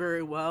cultures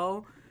very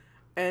well,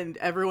 and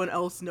everyone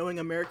else knowing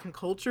American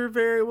culture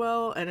very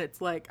well, and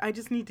it's like, I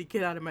just need to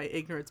get out of my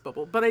ignorance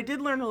bubble. But I did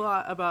learn a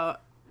lot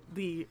about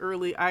the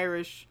early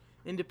Irish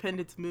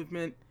independence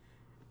movement,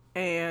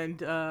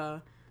 and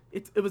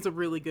it was a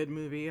really good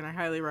movie, and I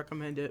highly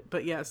recommend it.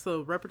 But yeah,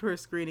 so Repertory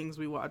Screenings,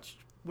 we watched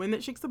Wind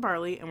That Shakes the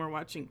Barley, and we're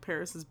watching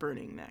Paris is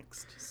Burning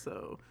next.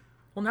 So,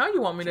 well, now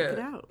you want me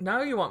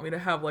to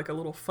have like a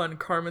little fun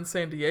Carmen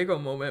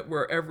Sandiego moment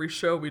where every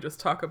show we just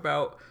talk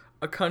about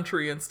a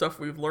country and stuff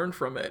we've learned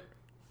from it.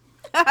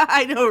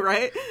 I know,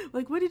 right?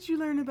 Like, what did you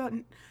learn about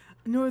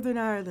Northern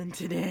Ireland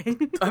today?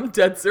 I'm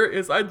dead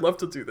serious. I'd love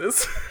to do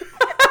this.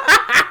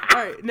 All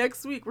right,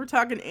 next week we're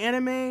talking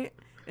anime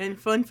and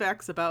fun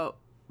facts about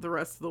the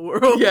rest of the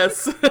world.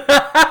 Yes.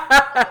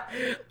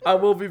 I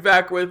will be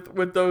back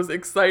with those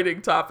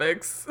exciting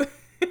topics.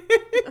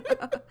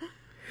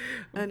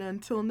 And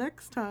until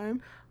next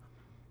time,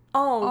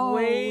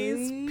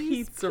 Always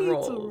pizza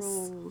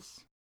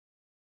rolls.